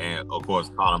of course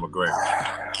Conor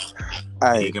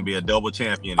McGregor. He can be a double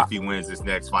champion if he wins this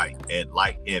next fight at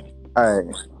light heavy.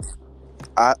 Hey,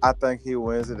 I think he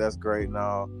wins it. That's great and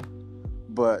all.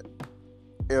 But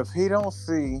if he don't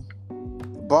see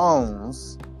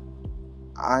Bones,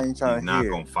 I ain't trying to hear. He's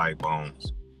not gonna fight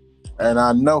Bones. And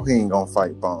I know he ain't gonna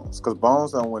fight Bones, because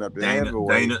Bones done went up to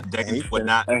heavyweight. Dana would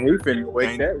not. And he finna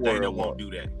wake Dana, that Dana world won't up.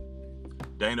 do that.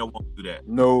 Dana won't do that.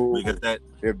 No, because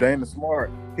if Dana's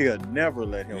smart, he'll never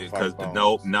let him fight Bones.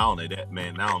 No, not only that,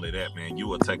 man. You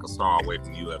will take a star away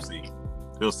from UFC.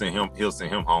 He'll send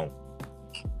him home.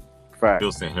 Fact.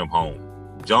 He'll send him home.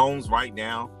 Jones right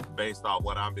now, based off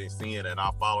what I've been seeing, and I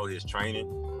follow his training,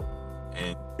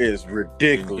 and it's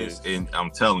ridiculous. And I'm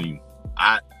telling you,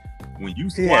 when you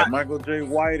squat, he had Michael J.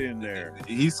 White in there.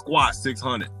 He squats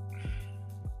 600.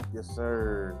 Yes,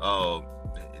 sir.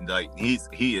 Like he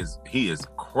is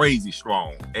crazy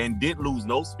strong and didn't lose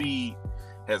no speed.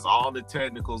 Has all the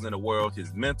technicals in the world.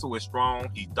 His mental is strong.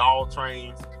 He dog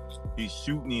trains. He's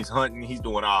shooting. He's hunting. He's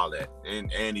doing all that,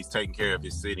 and he's taking care of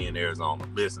his city in Arizona.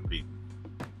 Listen, people.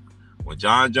 When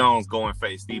John Jones go and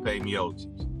face Stipe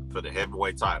Miocic for the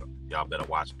heavyweight title, y'all better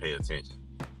watch and pay attention.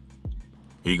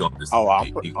 He gonna.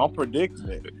 I'm predicting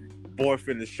it. Boy,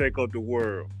 finna shake up the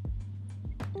world.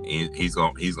 He's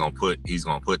gonna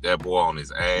put that boy on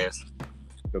his ass.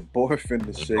 The boy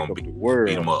finna shake up the world.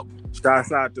 Beat him up.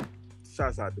 Shouts out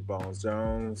to Bones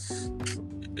Jones.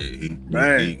 He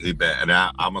bad. And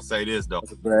I'm gonna say this though.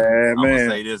 That's a bad man. I'm gonna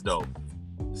say this though.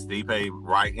 Stipe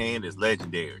right hand is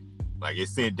legendary. Like it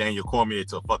sent Daniel Cormier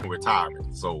to a fucking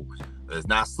retirement. So let's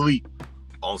not sleep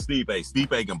on Stipe.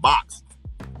 Stipe can box.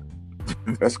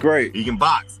 That's great. He can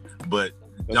box, but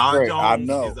That's John great. Jones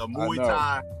is a Muay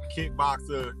Thai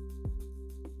kickboxer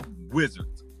wizard.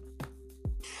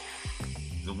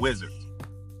 He's a wizard.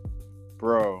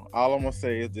 Bro, all I'm gonna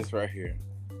say is this right here.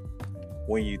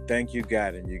 When you think you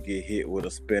got it, you get hit with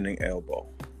a spinning elbow.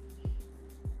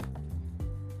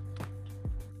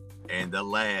 And the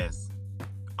last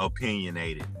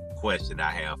opinionated question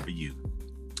I have for you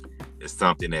is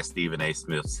something that Stephen A.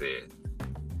 Smith said.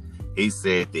 He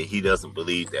said that he doesn't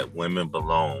believe that women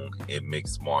belong in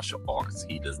mixed martial arts.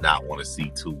 He does not want to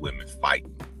see two women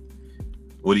fighting.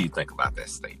 What do you think about that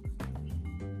statement?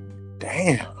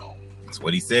 Damn. That's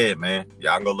what he said, man.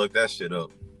 Y'all can go look that shit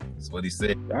up. That's what he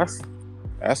said.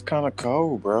 That's kind of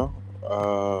cold,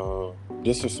 bro.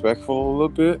 Disrespectful a little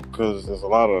bit, because there's a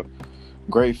lot of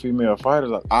great female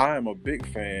fighters. I am a big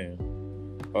fan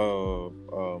of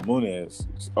Muniz.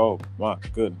 Oh my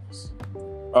goodness.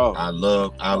 Oh, I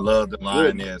love the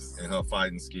lioness and her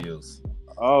fighting skills.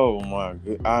 Oh my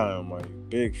god, I am a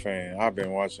big fan. I've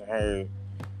been watching her.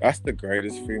 That's the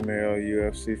greatest female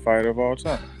UFC fighter of all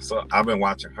time. So I've been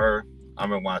watching her. I've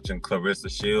been watching Clarissa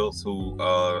Shields, who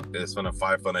is going to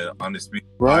fight for the undisputed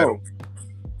title.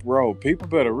 Bro, people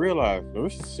better realize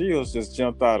Clarissa Shields just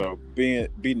jumped out of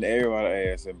beating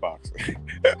everybody's ass in boxing.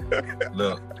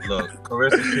 Look,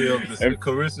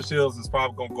 Clarissa Shields is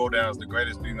probably going to go down as the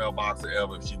greatest female boxer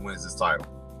ever if she wins this title.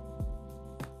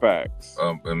 Facts.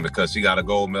 And because she got a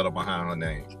gold medal behind her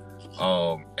name.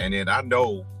 And then I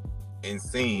know in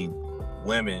seeing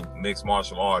women mixed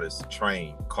martial artists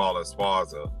train, Carla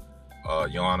Esparza,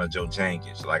 Joanna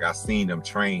Jędrzejczyk, like I seen them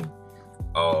train.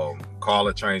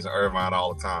 Carla trains in Irvine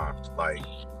all the time. Like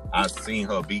I've seen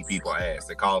her beat people ass.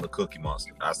 They call her the Cookie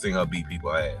Monster. I've seen her beat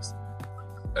people ass.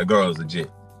 That girl is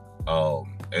legit.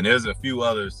 And there's a few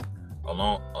others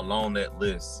along that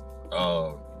list.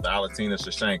 Valentina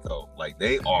Shevchenko, like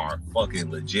they are fucking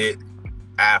legit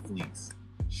athletes,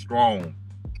 strong,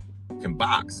 can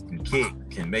box, can kick,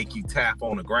 can make you tap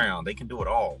on the ground. They can do it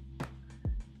all.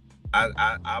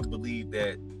 I believe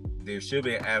that there should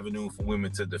be an avenue for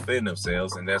women to defend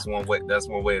themselves, and that's one way. That's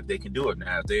one way if they can do it.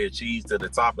 Now, if they achieve to the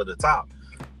top of the top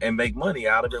and make money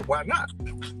out of it, why not?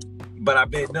 But I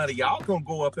bet none of y'all gonna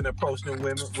go up and approach them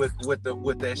women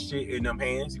with that shit in them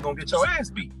hands. You're gonna get your ass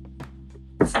beat.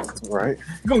 Right.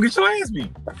 You're gonna get your ass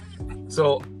beat.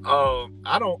 So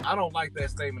I don't like that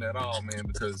statement at all, man,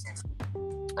 because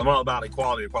I'm all about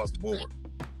equality across the board.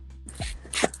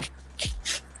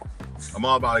 I'm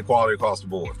all about equality across the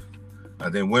board. I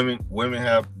think women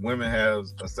have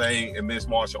a say in mixed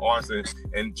martial arts,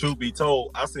 and truth be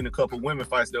told, I've seen a couple women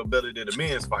fights that are better than the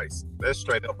men's fights. That's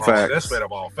straight up all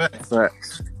facts.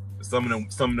 Facts. Some of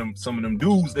them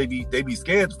dudes they be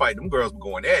scared to fight. Them girls be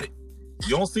going at it.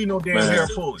 You don't see no damn hair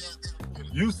pulling.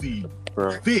 You see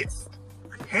fists,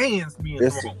 hands being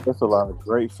thrown. There's a lot of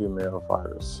great female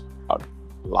fighters. A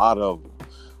lot of them.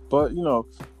 But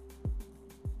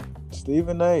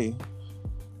Stephen A.,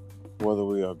 whether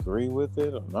we agree with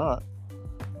it or not,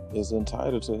 is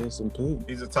entitled to his opinion.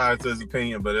 He's entitled to his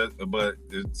opinion, but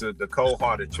the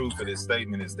cold-hearted truth of this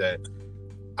statement is that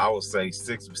I would say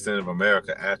 60% of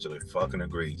America actually fucking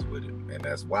agrees with it, and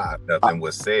that's why nothing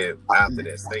was said after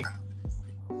that statement.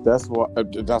 That's what I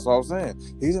was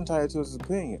saying. He's entitled to his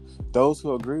opinion. Those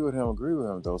who agree with him agree with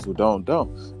him. Those who don't.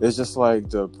 It's just like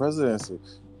the presidency.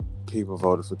 People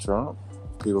voted for Trump.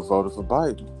 People voted for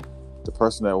Biden. The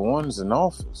person that won is in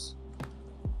office.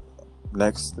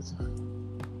 Next,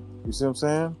 you see what I'm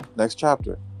saying? Next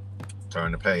chapter.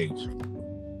 Turn the page.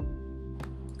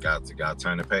 Got to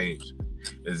turn the page.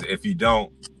 If you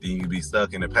don't, then you be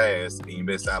stuck in the past and you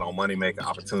miss out on money making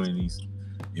opportunities.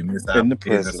 You miss out on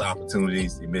business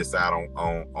opportunities. You miss out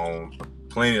on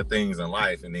plenty of things in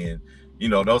life. And then,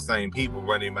 those same people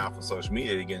running their mouth on social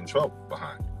media, they get in trouble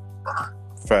behind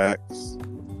it. Facts.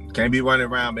 Can't be running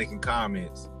around making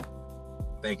comments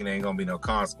thinking there ain't gonna be no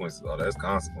consequences. Oh, there's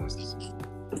consequences.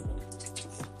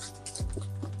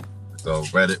 So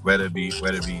whether it be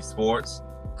sports,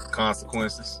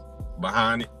 consequences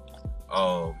behind it.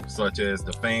 Such as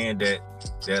the fan that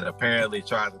apparently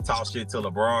tried to talk shit to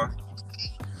LeBron.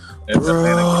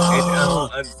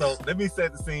 So let me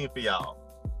set the scene for y'all,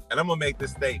 and I'm gonna make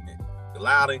this statement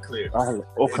loud and clear.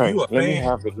 Okay, if you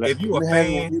a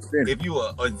fan, if you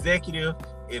an executive,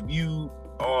 if you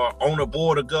are on a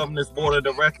board of governors, board of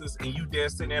directors, and you there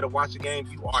sitting there to watch a game,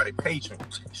 you are a patron.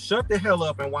 Shut the hell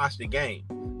up and watch the game.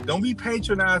 Don't be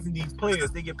patronizing these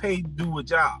players. They get paid to do a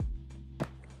job.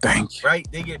 Thank you. Right?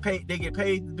 They get paid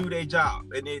to do their job.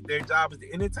 And their job is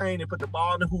to entertain and put the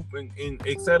ball in the hoop and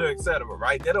et cetera,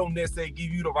 right? They don't necessarily give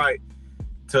you the right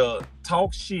to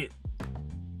talk shit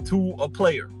to a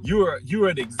player. You're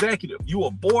an executive. You're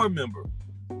a board member.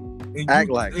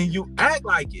 And you act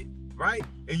like it, right?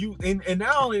 And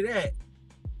not only that,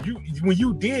 when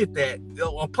you did that,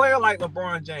 a player like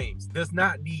LeBron James does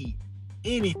not need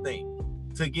anything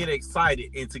to get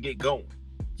excited and to get going.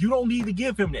 You don't need to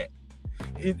give him that.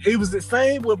 It was the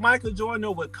same with Michael Jordan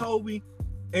or with Kobe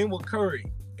and with Curry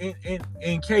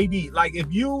and KD. Like,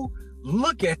 if you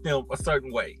look at them a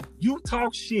certain way, you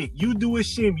talk shit, you do a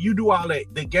shim, you do all that,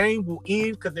 the game will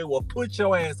end because they will put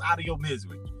your ass out of your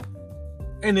misery.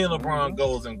 And then LeBron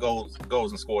goes and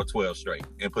score 12 straight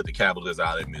and put the Cavaliers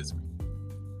out of their misery.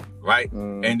 Right?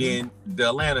 Mm-hmm. And then the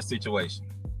Atlanta situation.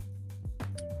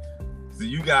 So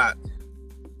you got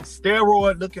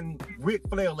steroid looking, Ric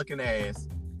Flair looking ass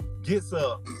gets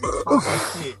up,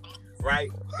 shit, right?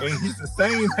 And he's the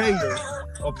same hater,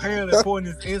 apparently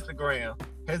according to his Instagram,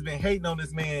 has been hating on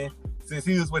this man since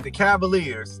he was with the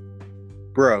Cavaliers.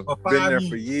 Bro, been there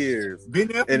for years. Been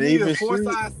there for years.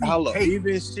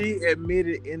 Even she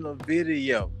admitted in the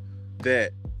video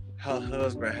that her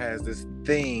husband has this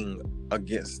thing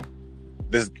against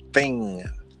this thing.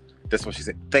 That's what she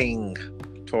said, thing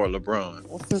toward LeBron.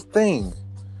 What's this thing?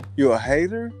 You a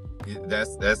hater?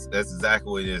 That's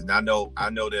exactly what it is. And I know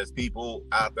there's people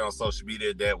out there on social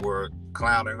media that were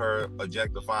clowning her,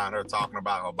 objectifying her, talking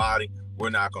about her body. We're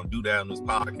not gonna do that on this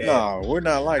podcast. No, we're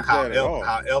not like that at all.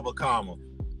 However,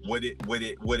 what it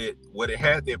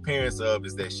had the appearance of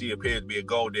is that she appeared to be a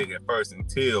gold digger at first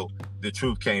until the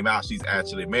truth came out. She's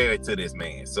actually married to this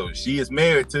man. So she is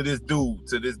married to this dude,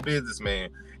 to this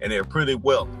businessman, and they're pretty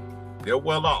wealthy. They're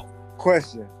well off.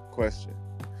 Question.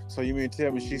 So you mean to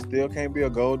tell me she still can't be a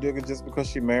gold digger just because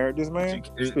she married this man?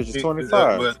 She's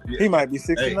 25. He might be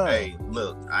 69. Hey,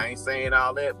 look, I ain't saying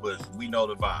all that, but we know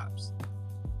the vibes.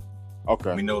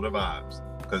 Okay. We know the vibes.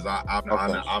 Because I'm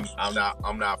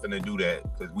not finna do that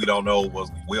because we don't know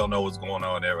what's going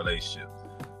on in their relationship.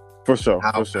 For sure.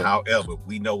 However,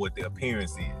 we know what the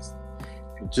appearance is.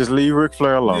 Just leave Ric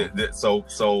Flair alone. So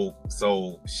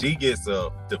she gets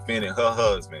up defending her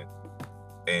husband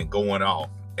and going off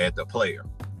at the player.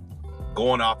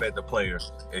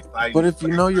 But if you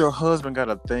know your husband got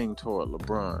a thing toward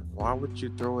LeBron, why would you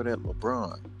throw it at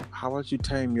LeBron? How would you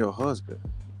tame your husband?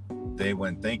 They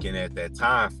weren't thinking at that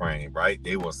time frame, right?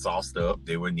 They were sauced up.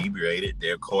 They were inebriated.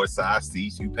 They're courtside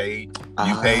seats. You paid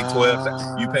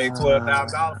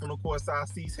 $12,000 for the courtside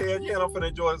seats. Hell yeah, I'm finna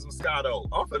enjoy some Moscato.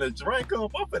 I'm finna drink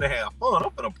up. I'm finna have fun.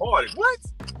 I'm finna party. What?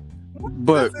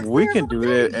 But we can do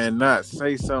that and not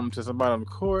say something to somebody on the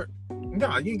court.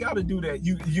 No, you ain't gotta do that.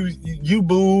 You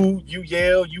boo, you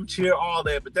yell, you cheer, all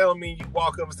that, but that don't mean you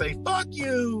walk up and say, "Fuck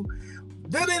you,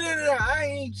 I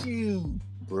ain't you."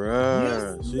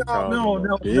 Bruh, yes, she called me a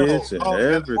bitch and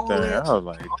everything. I was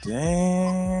like,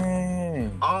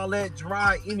 dang. All that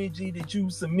dry energy that you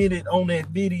submitted on that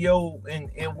video and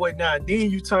whatnot.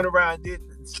 Then you turn around and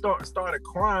started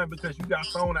crying because you got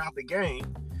thrown out the game.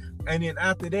 And then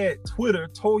after that, Twitter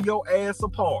tore your ass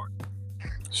apart.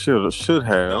 Should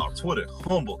have. No, Twitter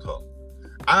humbled her.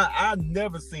 I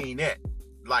never seen that.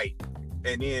 Like,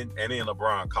 and then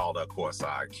LeBron called her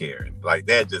courtside Karen. Like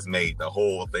that just made the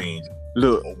whole thing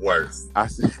Look, worse. I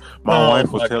see. My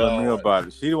wife was my telling me God. about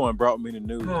it. She the one brought me the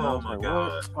news. And I Oh was my like,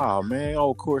 God. what? Oh man,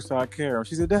 courtside Karen.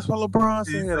 She said, that's what LeBron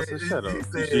He said. I said- said, shut he up.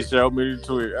 said- She showed me the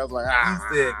tweet. I was like, He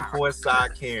said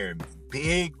courtside Karen,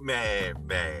 big mad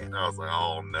man. I was like,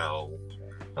 oh no.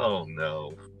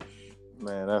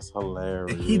 Man, that's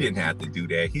hilarious. He didn't have to do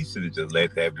that. He should have just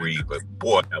let that breathe. But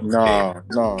boy, that was No. petty.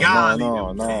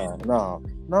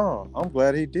 No. I'm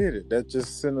glad he did it. That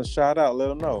just send a shout out, let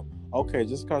him know. Okay,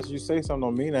 just because you say something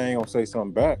don't mean I ain't gonna say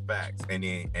something back. Facts. And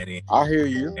then I hear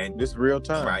you. And this real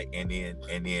time. right. And then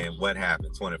what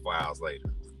happened 24 hours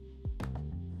later?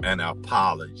 An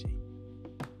apology.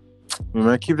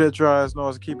 Man, keep that dry ass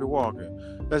nose and keep it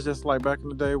walking. That's just like back in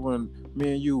the day when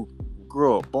me and you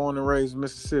grew up, born and raised in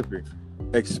Mississippi,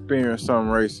 experienced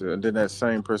something racist, and then that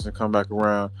same person come back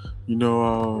around,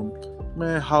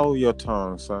 man, hold your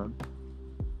tongue, son.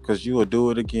 Cause you will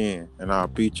do it again, and I'll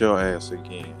beat your ass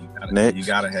again. You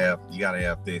gotta have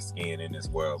thick skin in this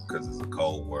world because it's a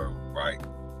cold world, right?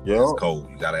 Yeah, it's cold.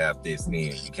 You gotta have thick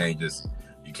skin. You can't just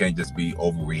be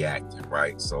overreacting,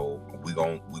 right? So we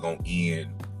gonna end.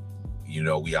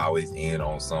 We always end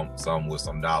on some with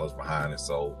some dollars behind it.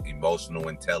 So emotional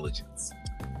intelligence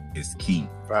is key.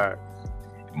 Right.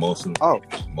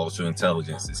 Emotional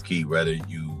intelligence is key. Whether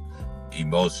you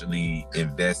emotionally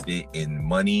invested in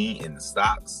money in the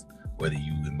stocks, whether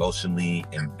you emotionally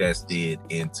invested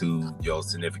into your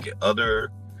significant other,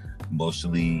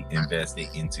 emotionally invested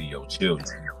into your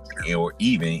children, or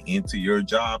even into your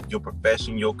job, your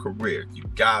profession, your career, you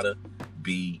gotta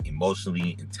be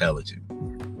emotionally intelligent.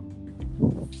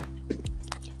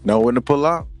 Know when to pull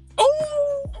out. Oh!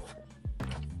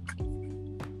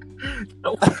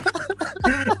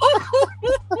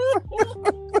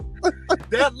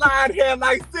 That line had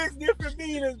like 6 different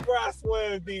meanings, bro. I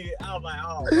swear it did. I was like,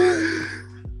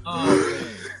 oh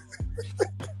man.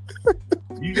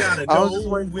 You gotta know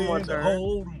when to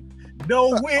hold them,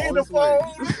 know when to fold,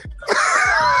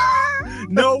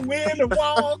 know when to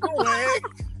walk away.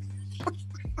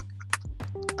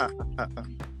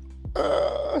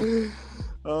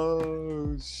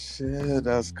 Oh shit,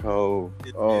 that's cold.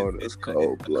 That's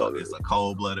cold blooded. It's a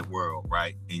cold blooded world,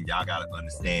 right? And y'all gotta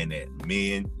understand that,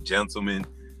 men, gentlemen,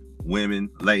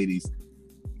 women, ladies,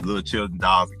 little children,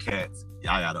 dogs, and cats.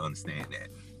 Y'all gotta understand that.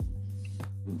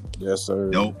 Yes,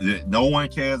 sir. No one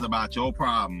cares about your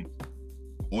problem,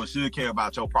 or should care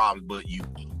about your problems, but you.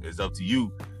 It's up to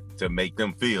you to make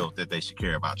them feel that they should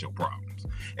care about your problems,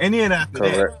 and then after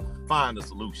that, find a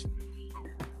solution.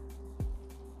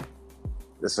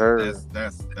 Yes, sir.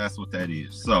 That's what that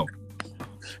is. So,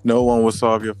 no one will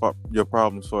solve your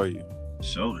problems for you.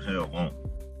 Sure the hell won't.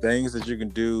 Things that you can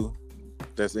do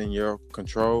that's in your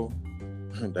control,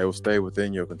 they will stay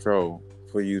within your control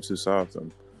for you to solve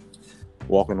them.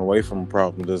 Walking away from a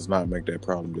problem does not make that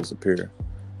problem disappear.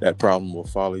 That problem will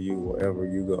follow you wherever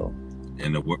you go,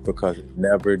 because it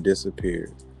never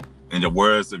disappeared. In the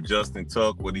words of Justin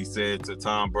Tuck, what he said to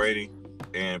Tom Brady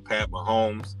and Pat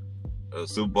Mahomes, a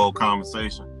Super Bowl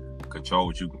conversation: control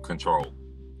what you can control.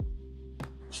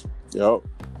 Yep.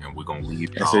 And we're gonna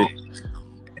leave it.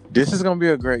 This is gonna be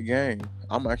a great game.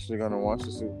 I'm actually gonna watch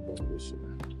the Super Bowl this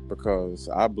year because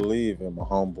I believe in my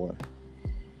homeboy.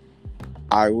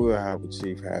 I will have a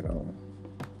Chief hat on.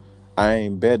 I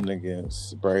ain't betting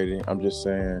against Brady. I'm just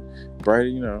saying,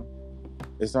 Brady,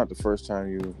 it's not the first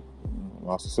time you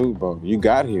lost a Super Bowl. You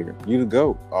got here. You the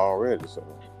GOAT already, so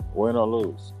win or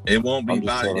lose. It won't be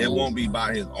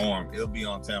by his arm. It'll be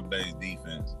on Tampa Bay's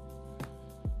defense.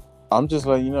 I'm just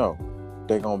letting you know,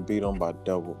 they're gonna beat them by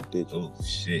double digits. Oh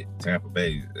shit! Tampa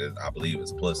Bay, I believe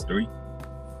it's +3.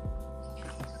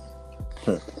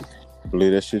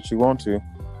 Believe that shit you want to.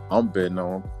 I'm betting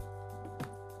on them.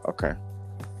 Okay.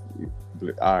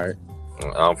 All right.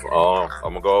 I'm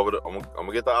gonna go over I'm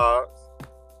gonna get the odds.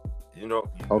 Okay.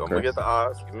 I'm gonna get the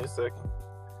odds. Give me a second.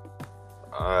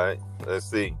 All right. Let's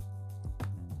see.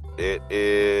 It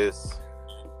is.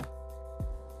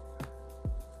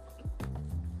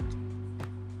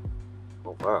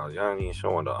 Oh wow, y'all ain't even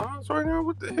showing the odds right now.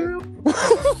 What the hell?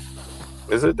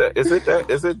 Is it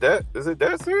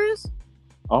that serious?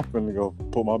 I'm finna go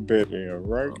put my bet in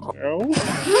right now.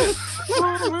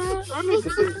 I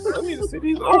need to see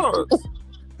these odds.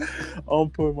 I'm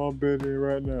putting my bet in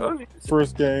right now.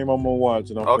 First game I'm gonna watch,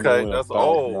 and I'm okay. That's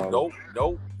nope.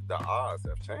 The odds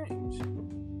have changed.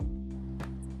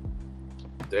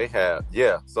 They have,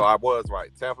 yeah. So I was right.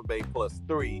 Tampa Bay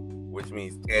 +3, which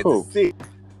means Kansas City.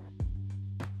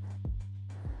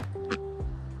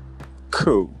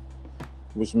 Cool.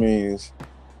 Which means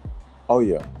Oh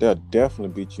yeah, they'll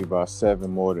definitely beat you by 7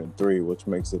 more than 3, which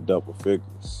makes it double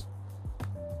figures.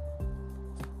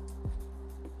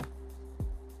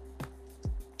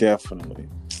 Definitely,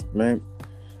 man.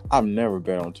 I've never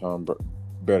bet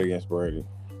against Brady,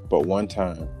 but one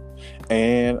time,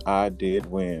 and I did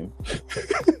win.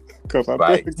 Because I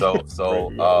Right. bet So against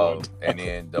Brady that one time. and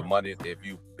then the money, if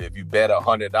you bet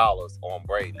 $100 on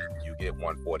Brady, you get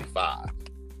 $145.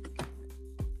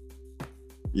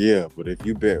 Yeah, but if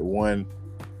you bet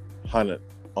 100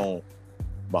 on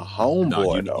my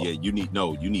homeboy, though, you need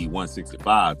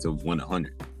 165 to win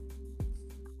 100.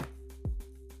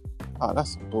 Oh,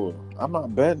 that's some bull. I'm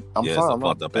not betting. I'm Yeah, sorry, it's a I'm not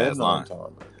fucked up betting ass on line.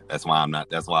 time. That's why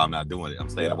I'm not doing it. I'm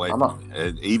staying away I'm from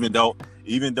it. Even though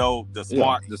the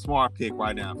smart pick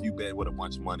right now, if you bet with a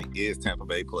bunch of money, is Tampa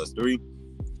Bay +3.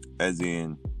 As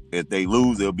in, if they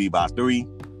lose, it'll be by 3,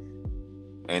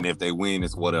 and if they win,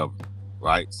 it's whatever.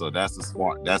 Right? So that's a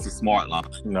smart line.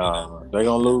 Nah, they're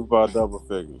gonna lose by double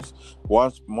figures.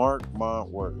 Mark my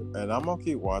word, and I'm gonna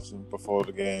keep watching before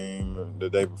the game,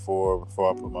 the day before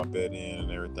I put my bet in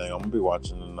and everything. I'm gonna be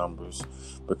watching the numbers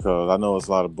because I know it's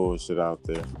a lot of bullshit out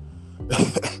there.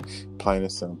 Plain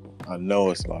and simple. I know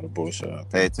it's a lot of bullshit out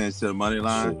there. Pay attention to the money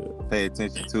line. Shit. Pay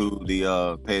attention to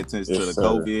the Yes, sir.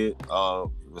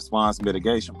 COVID response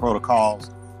mitigation protocols.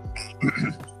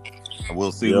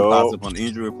 We'll see who pops up on the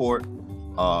injury report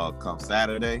come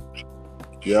Saturday.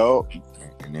 Yo,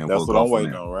 and then that's what I'm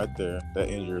waiting on right there, that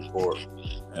injury report.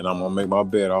 And I'm going to make my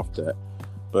bet off that.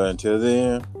 But until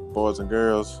then, boys and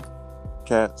girls,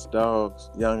 cats,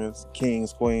 dogs, youngins,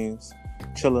 kings, queens,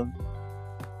 chilling.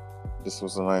 This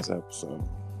was a nice episode.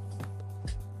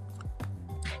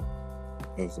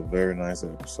 It was a very nice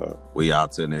episode. We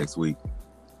out till next week.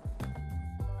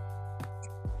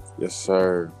 Yes,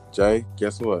 sir. Jay,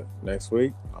 guess what? Next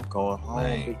week, I'm going home.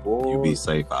 Man, boy. you be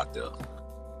safe out there.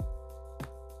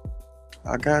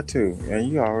 I got to. And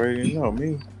you already know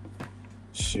me.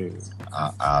 Shoot.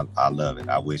 I love it.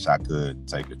 I wish I could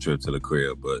take a trip to the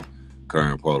crib, but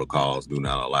current protocols do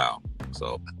not allow.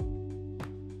 So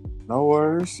no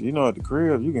worries. You know, at the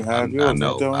crib, you can have yours. I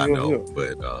know.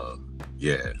 But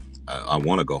yeah, I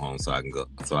want to go home so I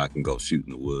can go shoot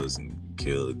in the woods and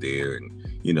kill a deer and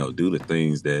do the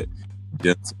things that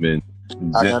gentlemen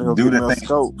do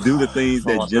the things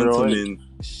that gentlemen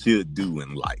should do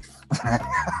in life.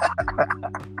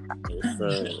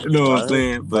 You know what I'm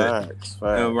saying? But facts.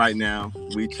 Right now,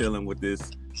 we chilling with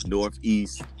this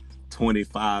northeast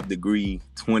 25-degree,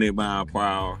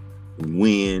 20-mile-per-hour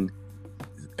wind,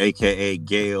 aka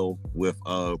gale, with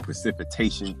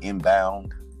precipitation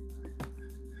inbound.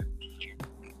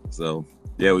 So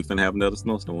yeah, we finna have another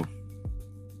snowstorm.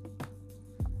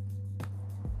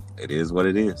 It is what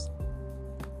it is.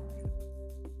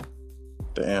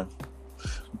 Damn.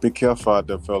 Be careful out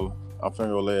there, fella. I'm finna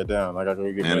go lay it down. I gotta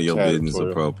go get Handle your business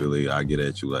appropriately. I'll get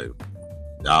at you later.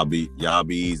 Y'all be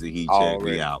easy. Heat check.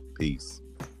 We out. Peace.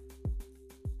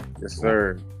 Yes,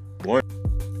 sir.